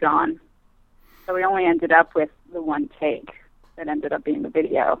completely gone. So we only ended up with the one take that ended up being the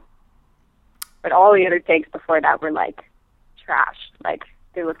video. But all the other takes before that were like trashed. Like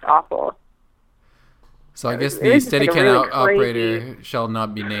they looked awful. So I guess the Steadicam really operator shall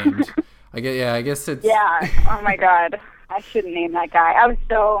not be named. I guess it's... Yeah. Oh my God. I shouldn't name that guy. I was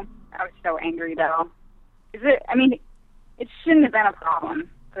so angry though. It shouldn't have been a problem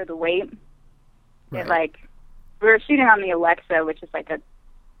for the weight. Right. It like, we were shooting on the Alexa, which is like a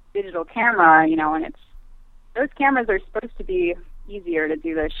digital camera, you know, and those cameras are supposed to be easier to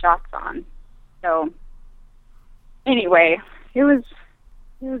do those shots on. So anyway, it was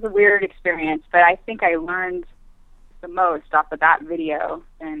a weird experience, but I think I learned the most off of that video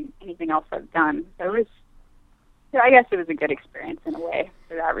than anything else I've done. So I guess it was a good experience in a way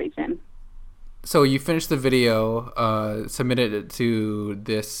for that reason. So you finished the video, submitted it to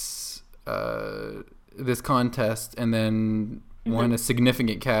this contest, and then won a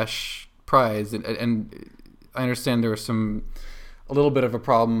significant cash prize. And I understand there was a little bit of a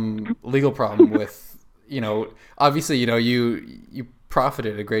legal problem with, you know, obviously, you know, you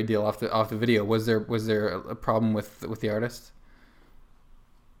profited a great deal off the video. Was there a problem with the artist?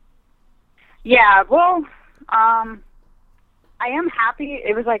 Yeah, well, I am happy.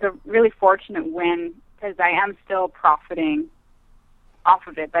 It was like a really fortunate win because I am still profiting off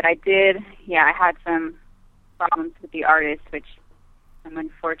of it. But I had some problems with the artist, which I'm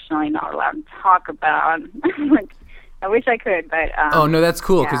unfortunately not allowed to talk about. I wish I could, but oh no, that's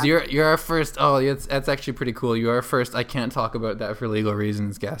cool because you're our first. Oh, that's actually pretty cool. You're our first. I can't talk about that for legal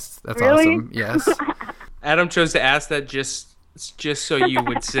reasons guest. That's really? Awesome. Yes. Adam chose to ask that just so you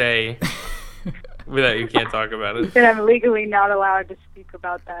would say Without you can't talk about it. That I'm legally not allowed to speak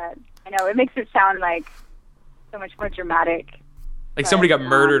about that. I know, it makes it sound like so much more dramatic. Like somebody got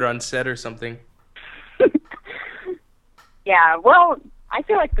murdered on set or something. Yeah, well, I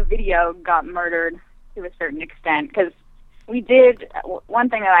feel like the video got murdered to a certain extent, because we did, one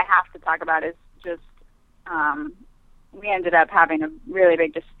thing that I have to talk about is just, we ended up having a really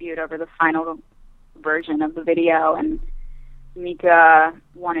big dispute over the final version of the video, and Mika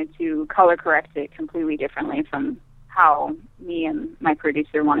wanted to color correct it completely differently from how me and my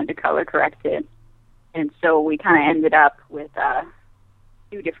producer wanted to color correct it. And so we kind of ended up with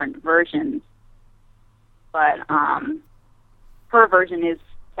two different versions. But her version is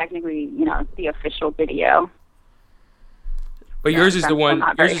technically, the official video. But yours is the one.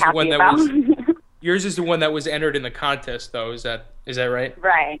 Yours is the one that was. about. Yours is the one that was entered in the contest, though. Is that right?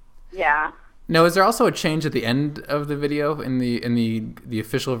 Right. Yeah. Now, is there also a change at the end of the video in the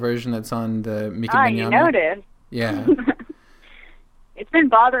official version that's on the Mika Mignogna? You noticed. Yeah. It's been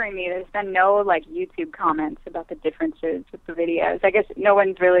bothering me. There's been no YouTube comments about the differences with the videos. I guess no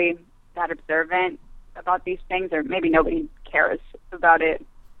one's really that observant about these things, or maybe nobody cares about it.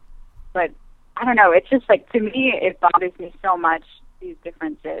 But I don't know. It's just to me, it bothers me so much, these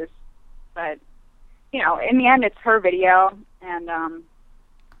differences. But in the end, it's her video, and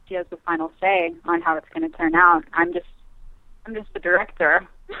she has the final say on how it's going to turn out. I'm just the director.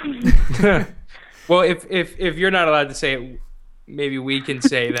 Well, if you're not allowed to say it, maybe we can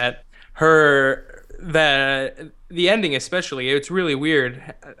say that the ending especially, it's really weird.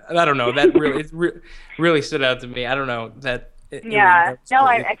 I don't know, that really stood out to me. I don't know that. Yeah, no,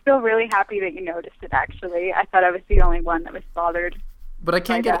 I feel really happy that you noticed it. Actually, I thought I was the only one that was bothered. But I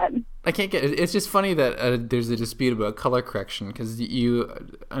can't get it. It's just funny that there's a dispute about color correction, because you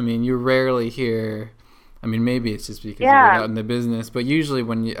rarely hear. I mean, maybe it's just because you're out in the business, but usually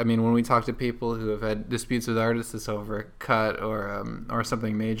when we talk to people who have had disputes with artists, it's over a cut or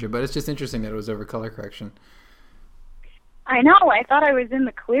something major. But it's just interesting that it was over color correction. I know. I thought I was in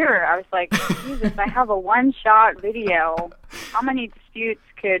the clear. I was like, Jesus, I have a one-shot video. How many disputes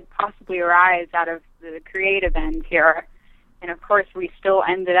could possibly arise out of the creative end here? And of course, we still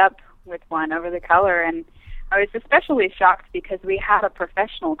ended up with one over the color. And I was especially shocked because we had a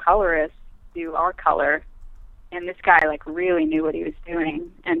professional colorist do our color. And this guy, really knew what he was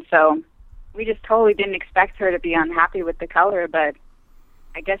doing. And so we just totally didn't expect her to be unhappy with the color, but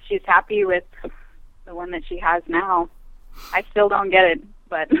I guess she's happy with the one that she has now. I still don't get it,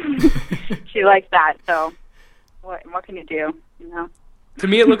 but she likes that. So what can you do, To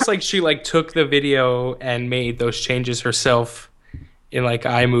me, it looks like she took the video and made those changes herself in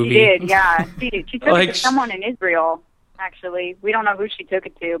iMovie. She did, yeah. She took it to someone in Israel, actually. We don't know who she took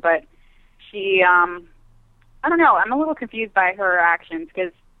it to, but she, I don't know. I'm a little confused by her actions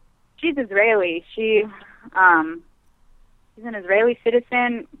because she's Israeli. She's an Israeli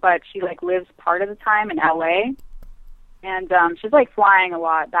citizen, but she lives part of the time in LA, and she's flying a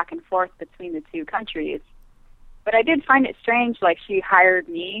lot back and forth between the two countries. But I did find it strange, she hired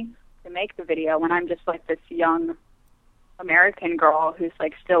me to make the video when I'm just this young American girl who's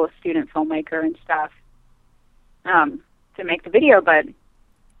still a student filmmaker and stuff, to make the video. But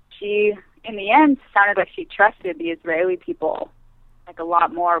she, in the end, sounded like she trusted the Israeli people a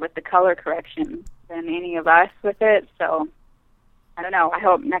lot more with the color correction than any of us with it. So I don't know. I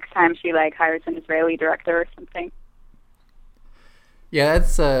hope next time she hires an Israeli director or something. Yeah,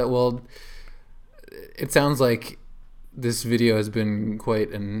 that's well. It sounds like this video has been quite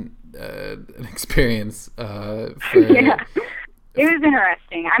an experience. Yeah, it was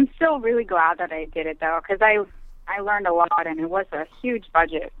interesting. I'm still really glad that I did it though, because I learned a lot, and it was a huge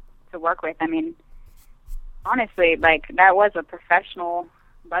budget to work with. I mean, honestly, that was a professional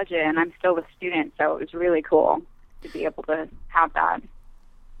budget, and I'm still a student, so it was really cool to be able to have that.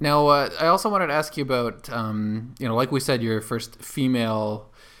 Now, I also wanted to ask you about, like we said, your first female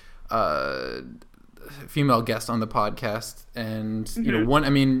guest on the podcast, and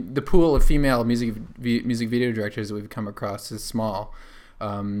the pool of female music video directors that we've come across is small.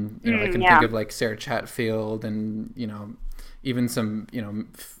 I can think of Sarah Chatfield, and even some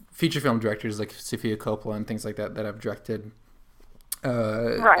feature film directors like Sofia Coppola and things like that have directed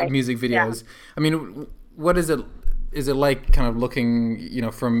music videos. Yeah. I mean, what is it? Is it like kind of looking,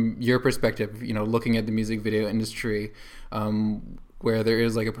 from your perspective, looking at the music video industry, where there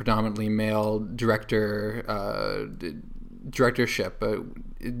is a predominantly male directorship? Do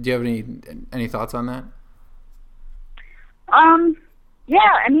you have any thoughts on that? Yeah,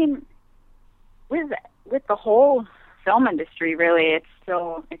 I mean, with the whole film industry, really, it's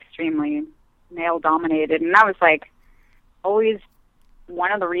still extremely male dominated, and that was always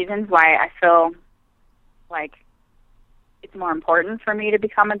one of the reasons why I feel like it's more important for me to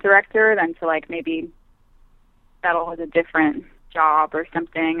become a director than to like maybe settle with a different job or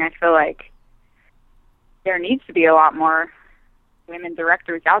something. I feel like there needs to be a lot more women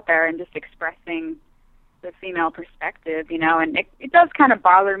directors out there and just expressing the female perspective, you know, and it does kind of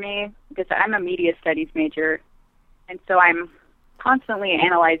bother me because I'm a media studies major, and so I'm constantly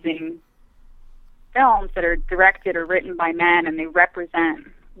analyzing films that are directed or written by men and they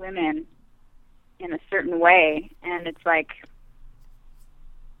represent women in a certain way, and it's like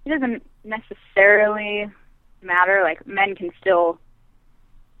it doesn't necessarily matter. Like, men can still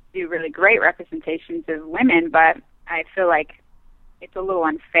do really great representations of women, but I feel like it's a little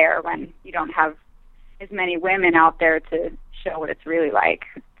unfair when you don't have as many women out there to show what it's really like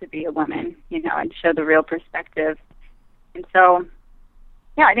to be a woman, you know, and show the real perspective. And so,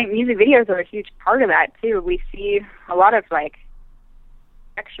 yeah, I think music videos are a huge part of that too. We see a lot of like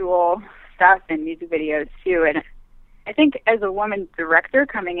sexual stuff in music videos too, and I think as a woman director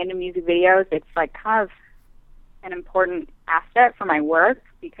coming into music videos, it's like kind of an important asset for my work,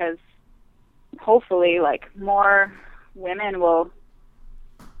 because hopefully like more women will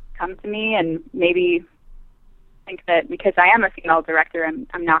come to me and maybe think that because I am a female director,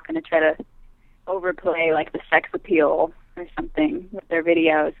 I'm not going to try to overplay like the sex appeal or something with their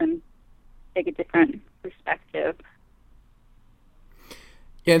videos and take a different perspective.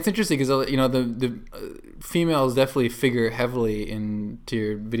 Yeah, it's interesting because, you know, the females definitely figure heavily into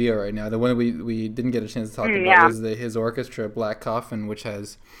your video right now. The one we didn't get a chance to talk about was his orchestra, Black Coffin, which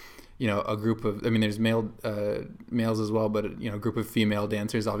has, you know, a group of, I mean, there's males as well, but, you know, a group of female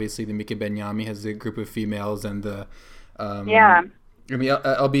dancers. Obviously, the Mika Benyami has a group of females, and the I mean,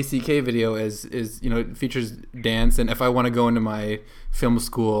 LBCK video is you know, it features dance, and if I want to go into my film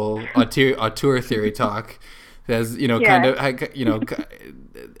school auteur theory talk, as you know, kind of, you know,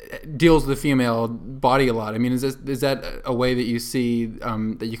 deals with the female body a lot. I mean, is that a way that you see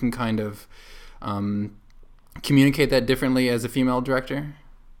that you can kind of communicate that differently as a female director?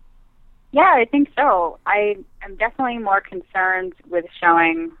 Yeah, I think so. I am definitely more concerned with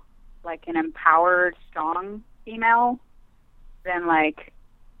showing like an empowered, strong female than like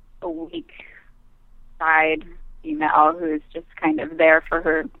a weak side female who's just kind of there for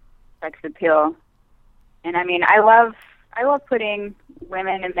her sex appeal. And I mean, I love putting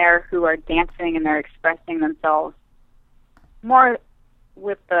women in there who are dancing and they're expressing themselves more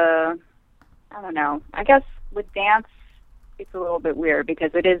with the, I don't know, I guess with dance it's a little bit weird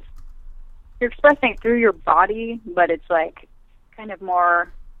because it is, you're expressing through your body, but it's like kind of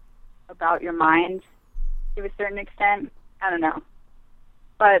more about your mind to a certain extent. I don't know.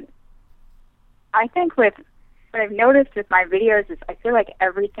 But I think with what I've noticed with my videos is I feel like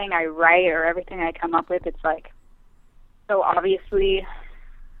everything I write or everything I come up with, it's like so obviously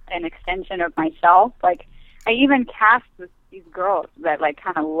an extension of myself. Like, I even cast these girls that like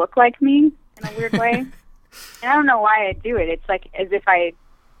kind of look like me in a weird way. And I don't know why I do it. It's like as if I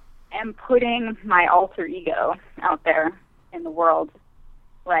am putting my alter ego out there in the world.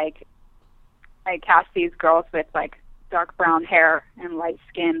 Like, I cast these girls with like dark brown hair and light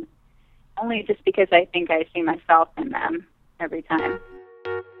skin only just because I think I see myself in them every time.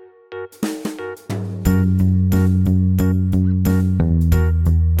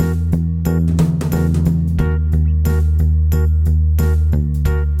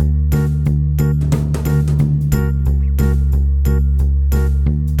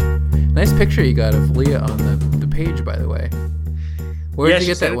 Nice picture you got of Leah on the page, by the way. Where did you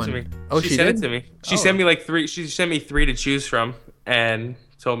get that one? To me. Oh, she sent it to me. She sent me like three. She sent me three to choose from, and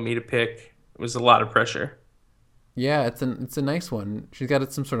told me to pick. It was a lot of pressure. Yeah, it's a nice one. She's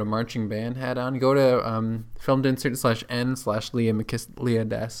got some sort of marching band hat on. Go to filmedinsert.n/Leah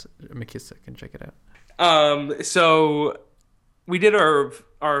McKissick and check it out. So we did our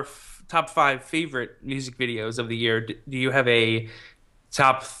top 5 favorite music videos of the year. Do you have a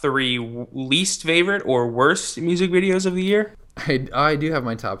top 3 least favorite or worst music videos of the year? I do have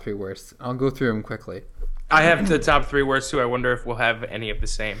my top 3 worst. I'll go through them quickly. I have the top 3 worst too. I wonder if we'll have any of the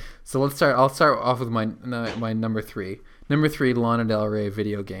same. So let's start. I'll start off with my number 3. Number 3, Lana Del Rey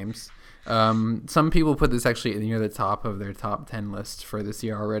video games. Some people put this actually near the top of their top 10 list for this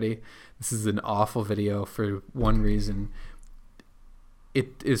year already. This is an awful video for one reason.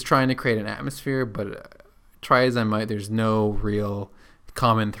 It is trying to create an atmosphere, but try as I might, there's no real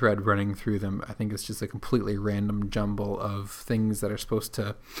common thread running through them. I think it's just a completely random jumble of things that are supposed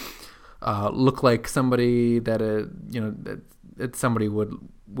to look like somebody that that somebody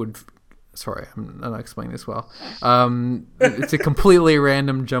would. Sorry, I'm not explaining this well. It's a completely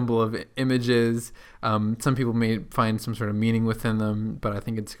random jumble of images. Some people may find some sort of meaning within them, but I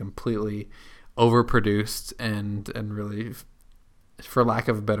think it's completely overproduced and really, for lack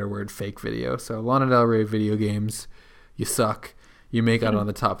of a better word, fake video. So Lana Del Rey video games, you suck. You make out on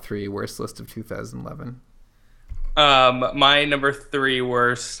the top 3 worst list of 2011. My number 3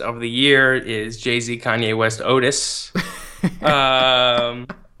 worst of the year is Jay-Z, Kanye West, Otis. It's a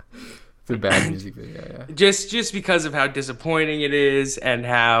bad music video, yeah. Just because of how disappointing it is, and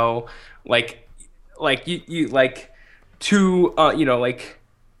how you like two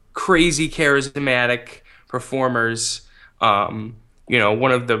crazy charismatic performers, one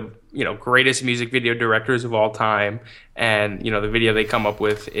of the greatest music video directors of all time, and the video they come up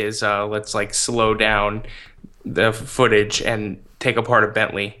with is let's slow down the footage and take apart a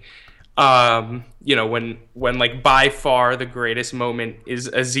Bentley. When by far the greatest moment is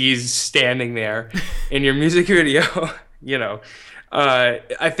Aziz standing there in your music video,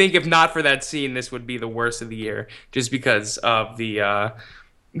 I think if not for that scene, this would be the worst of the year, just because of the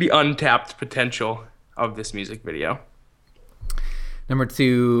untapped potential of this music video. Number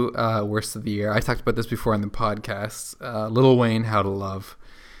 2, worst of the year. I talked about this before on the podcast. Lil Wayne, How to Love.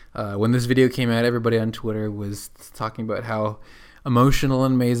 When this video came out, everybody on Twitter was talking about how emotional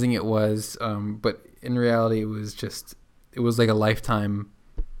and amazing it was, but in reality, it was like a Lifetime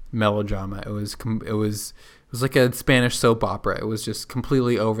melodrama. It was like a Spanish soap opera. It was just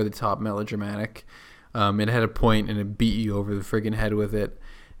completely over the top melodramatic. It had a point and it beat you over the friggin' head with it,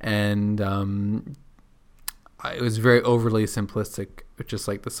 and it was very overly simplistic, just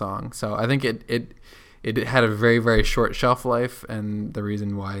like the song. So I think it had a very, very short shelf life, and the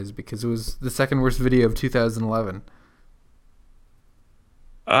reason why is because it was the second worst video of 2011.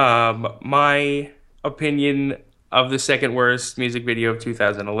 My opinion of the second worst music video of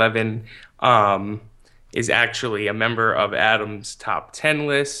 2011 is actually a member of Adam's top 10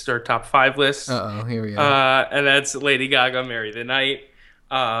 list or top 5 list. Here we go. And that's Lady Gaga, Marry the Night.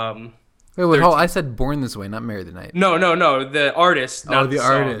 Wait, hold, I said Born This Way, not Marry the Night. No, the artist, not the song.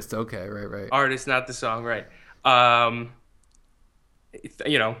 Artist. Okay, right. Artist, not the song, right.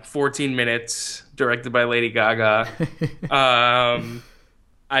 14 minutes, directed by Lady Gaga. And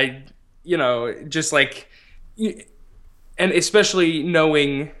especially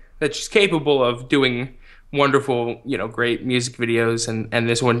knowing that she's capable of doing wonderful, great music videos, and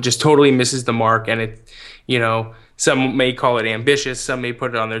this one just totally misses the mark, and it, some may call it ambitious, some may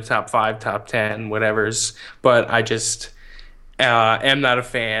put it on their top 5, top 10, whatever's, but I just am not a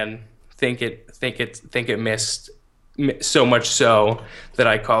fan. Think it missed so much so that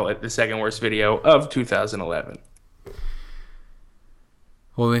I call it the second worst video of 2011.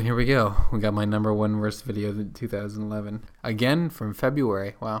 Well, then here we go. We got my number 1 worst video of 2011. Again, from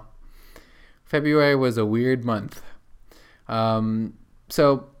February. Wow. February was a weird month.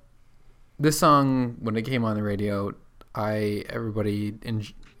 So this song, when it came on the radio, everybody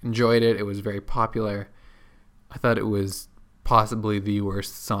enjoyed it. It was very popular. I thought it was possibly the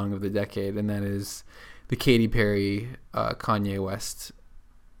worst song of the decade, and that is the Katy Perry, Kanye West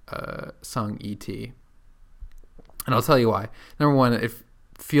song E.T. And I'll tell you why. Number 1, it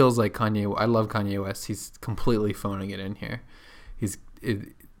feels like Kanye. I love Kanye West. He's completely phoning it in here.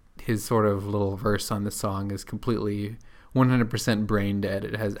 His sort of little verse on the song is completely 100% brain dead.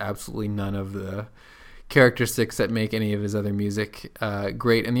 It has absolutely none of the characteristics that make any of his other music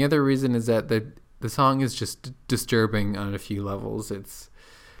great. And the other reason is that the song is just disturbing on a few levels. It's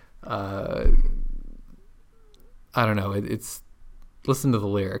I don't know. It's listen to the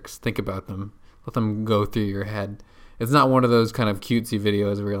lyrics, think about them, let them go through your head. It's not one of those kind of cutesy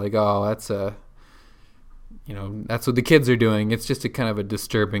videos where you're like, oh, that's that's what the kids are doing. It's just a kind of a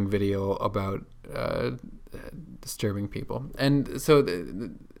disturbing video about disturbing people. And so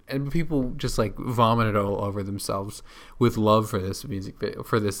and people just vomited all over themselves with love for this music video,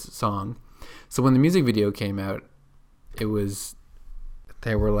 for this song. So when the music video came out, they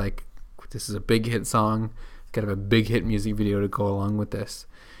were like, this is a big hit song. It's got to have a big hit music video to go along with this.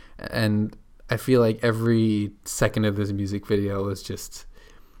 And I feel like every second of this music video is just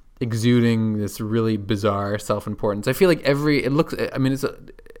exuding this really bizarre self-importance. I feel like it's a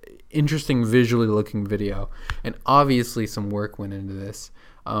interesting visually looking video, and obviously some work went into this.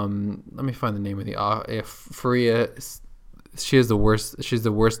 Let me find the name of the Faria. She's the worst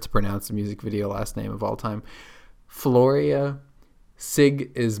to pronounce the music video last name of all time. Floria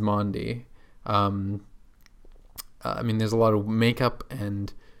Sigismondi. There's a lot of makeup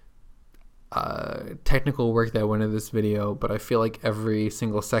and technical work that went into this video, but I feel like every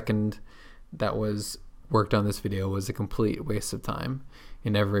single second that was worked on this video was a complete waste of time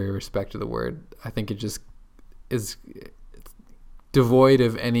in every respect of the word. I think it just is devoid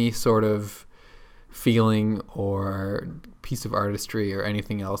of any sort of feeling or piece of artistry or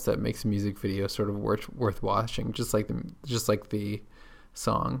anything else that makes a music video sort of worth watching, just like the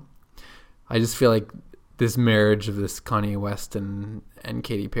song. I just feel like this marriage of this Kanye West and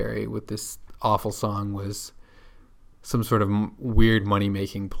Katy Perry with this awful song was some sort of weird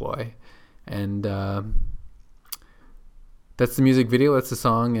money-making ploy. And that's the music video, that's the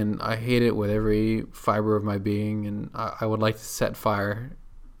song, and I hate it with every fiber of my being, and I would like to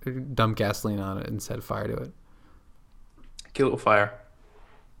dump gasoline on it and set fire to it. Kill it with fire.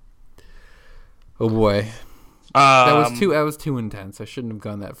 Oh boy. That was too intense. I shouldn't have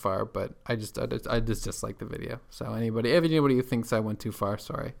gone that far, but I just dislike the video. So if anybody who thinks I went too far,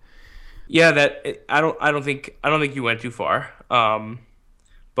 sorry. Yeah, I don't think you went too far.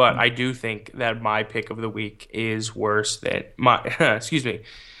 But I do think that my pick of the week is worse than my excuse me.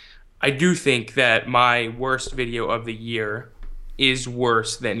 I do think that my worst video of the year is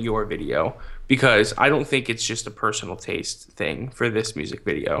worse than your video, because I don't think it's just a personal taste thing for this music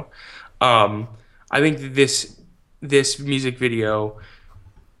video. I think that this music video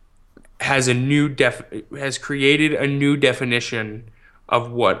has has created a new definition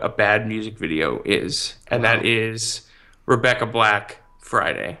of what a bad music video is, and that is Rebecca Black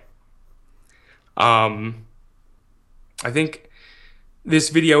Friday. I think this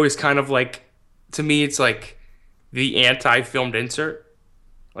video is kind of like, to me, it's like the anti-filmed insert.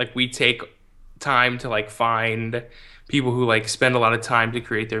 Like, we take time to like find people who like spend a lot of time to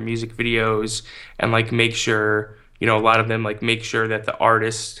create their music videos and like make sure, a lot of them like make sure that the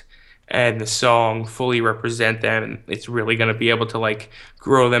artist and the song fully represent them, and it's really going to be able to like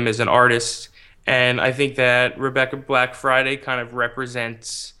grow them as an artist. And I think that Rebecca Black Friday kind of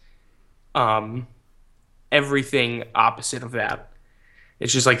represents everything opposite of that.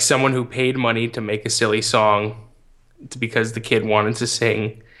 It's just like someone who paid money to make a silly song because the kid wanted to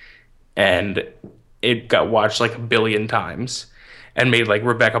sing, and it got watched like 1 billion times and made like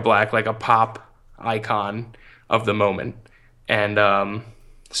Rebecca Black like a pop icon of the moment. And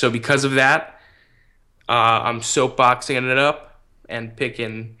so because of that, I'm soapboxing it up and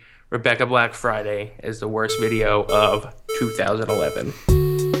picking Rebecca Black Friday as the worst video of 2011.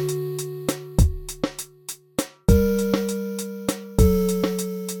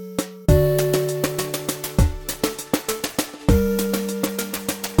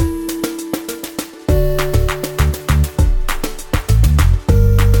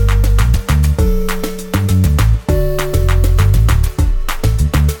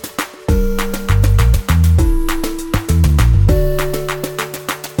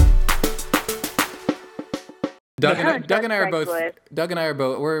 Doug and I are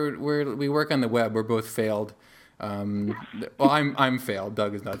both. We work on the web. We're both failed. Well, I'm failed.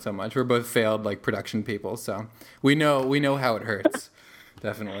 Doug is not so much. We're both failed like production people. So we know how it hurts.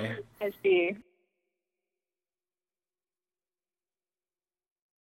 Definitely. I see.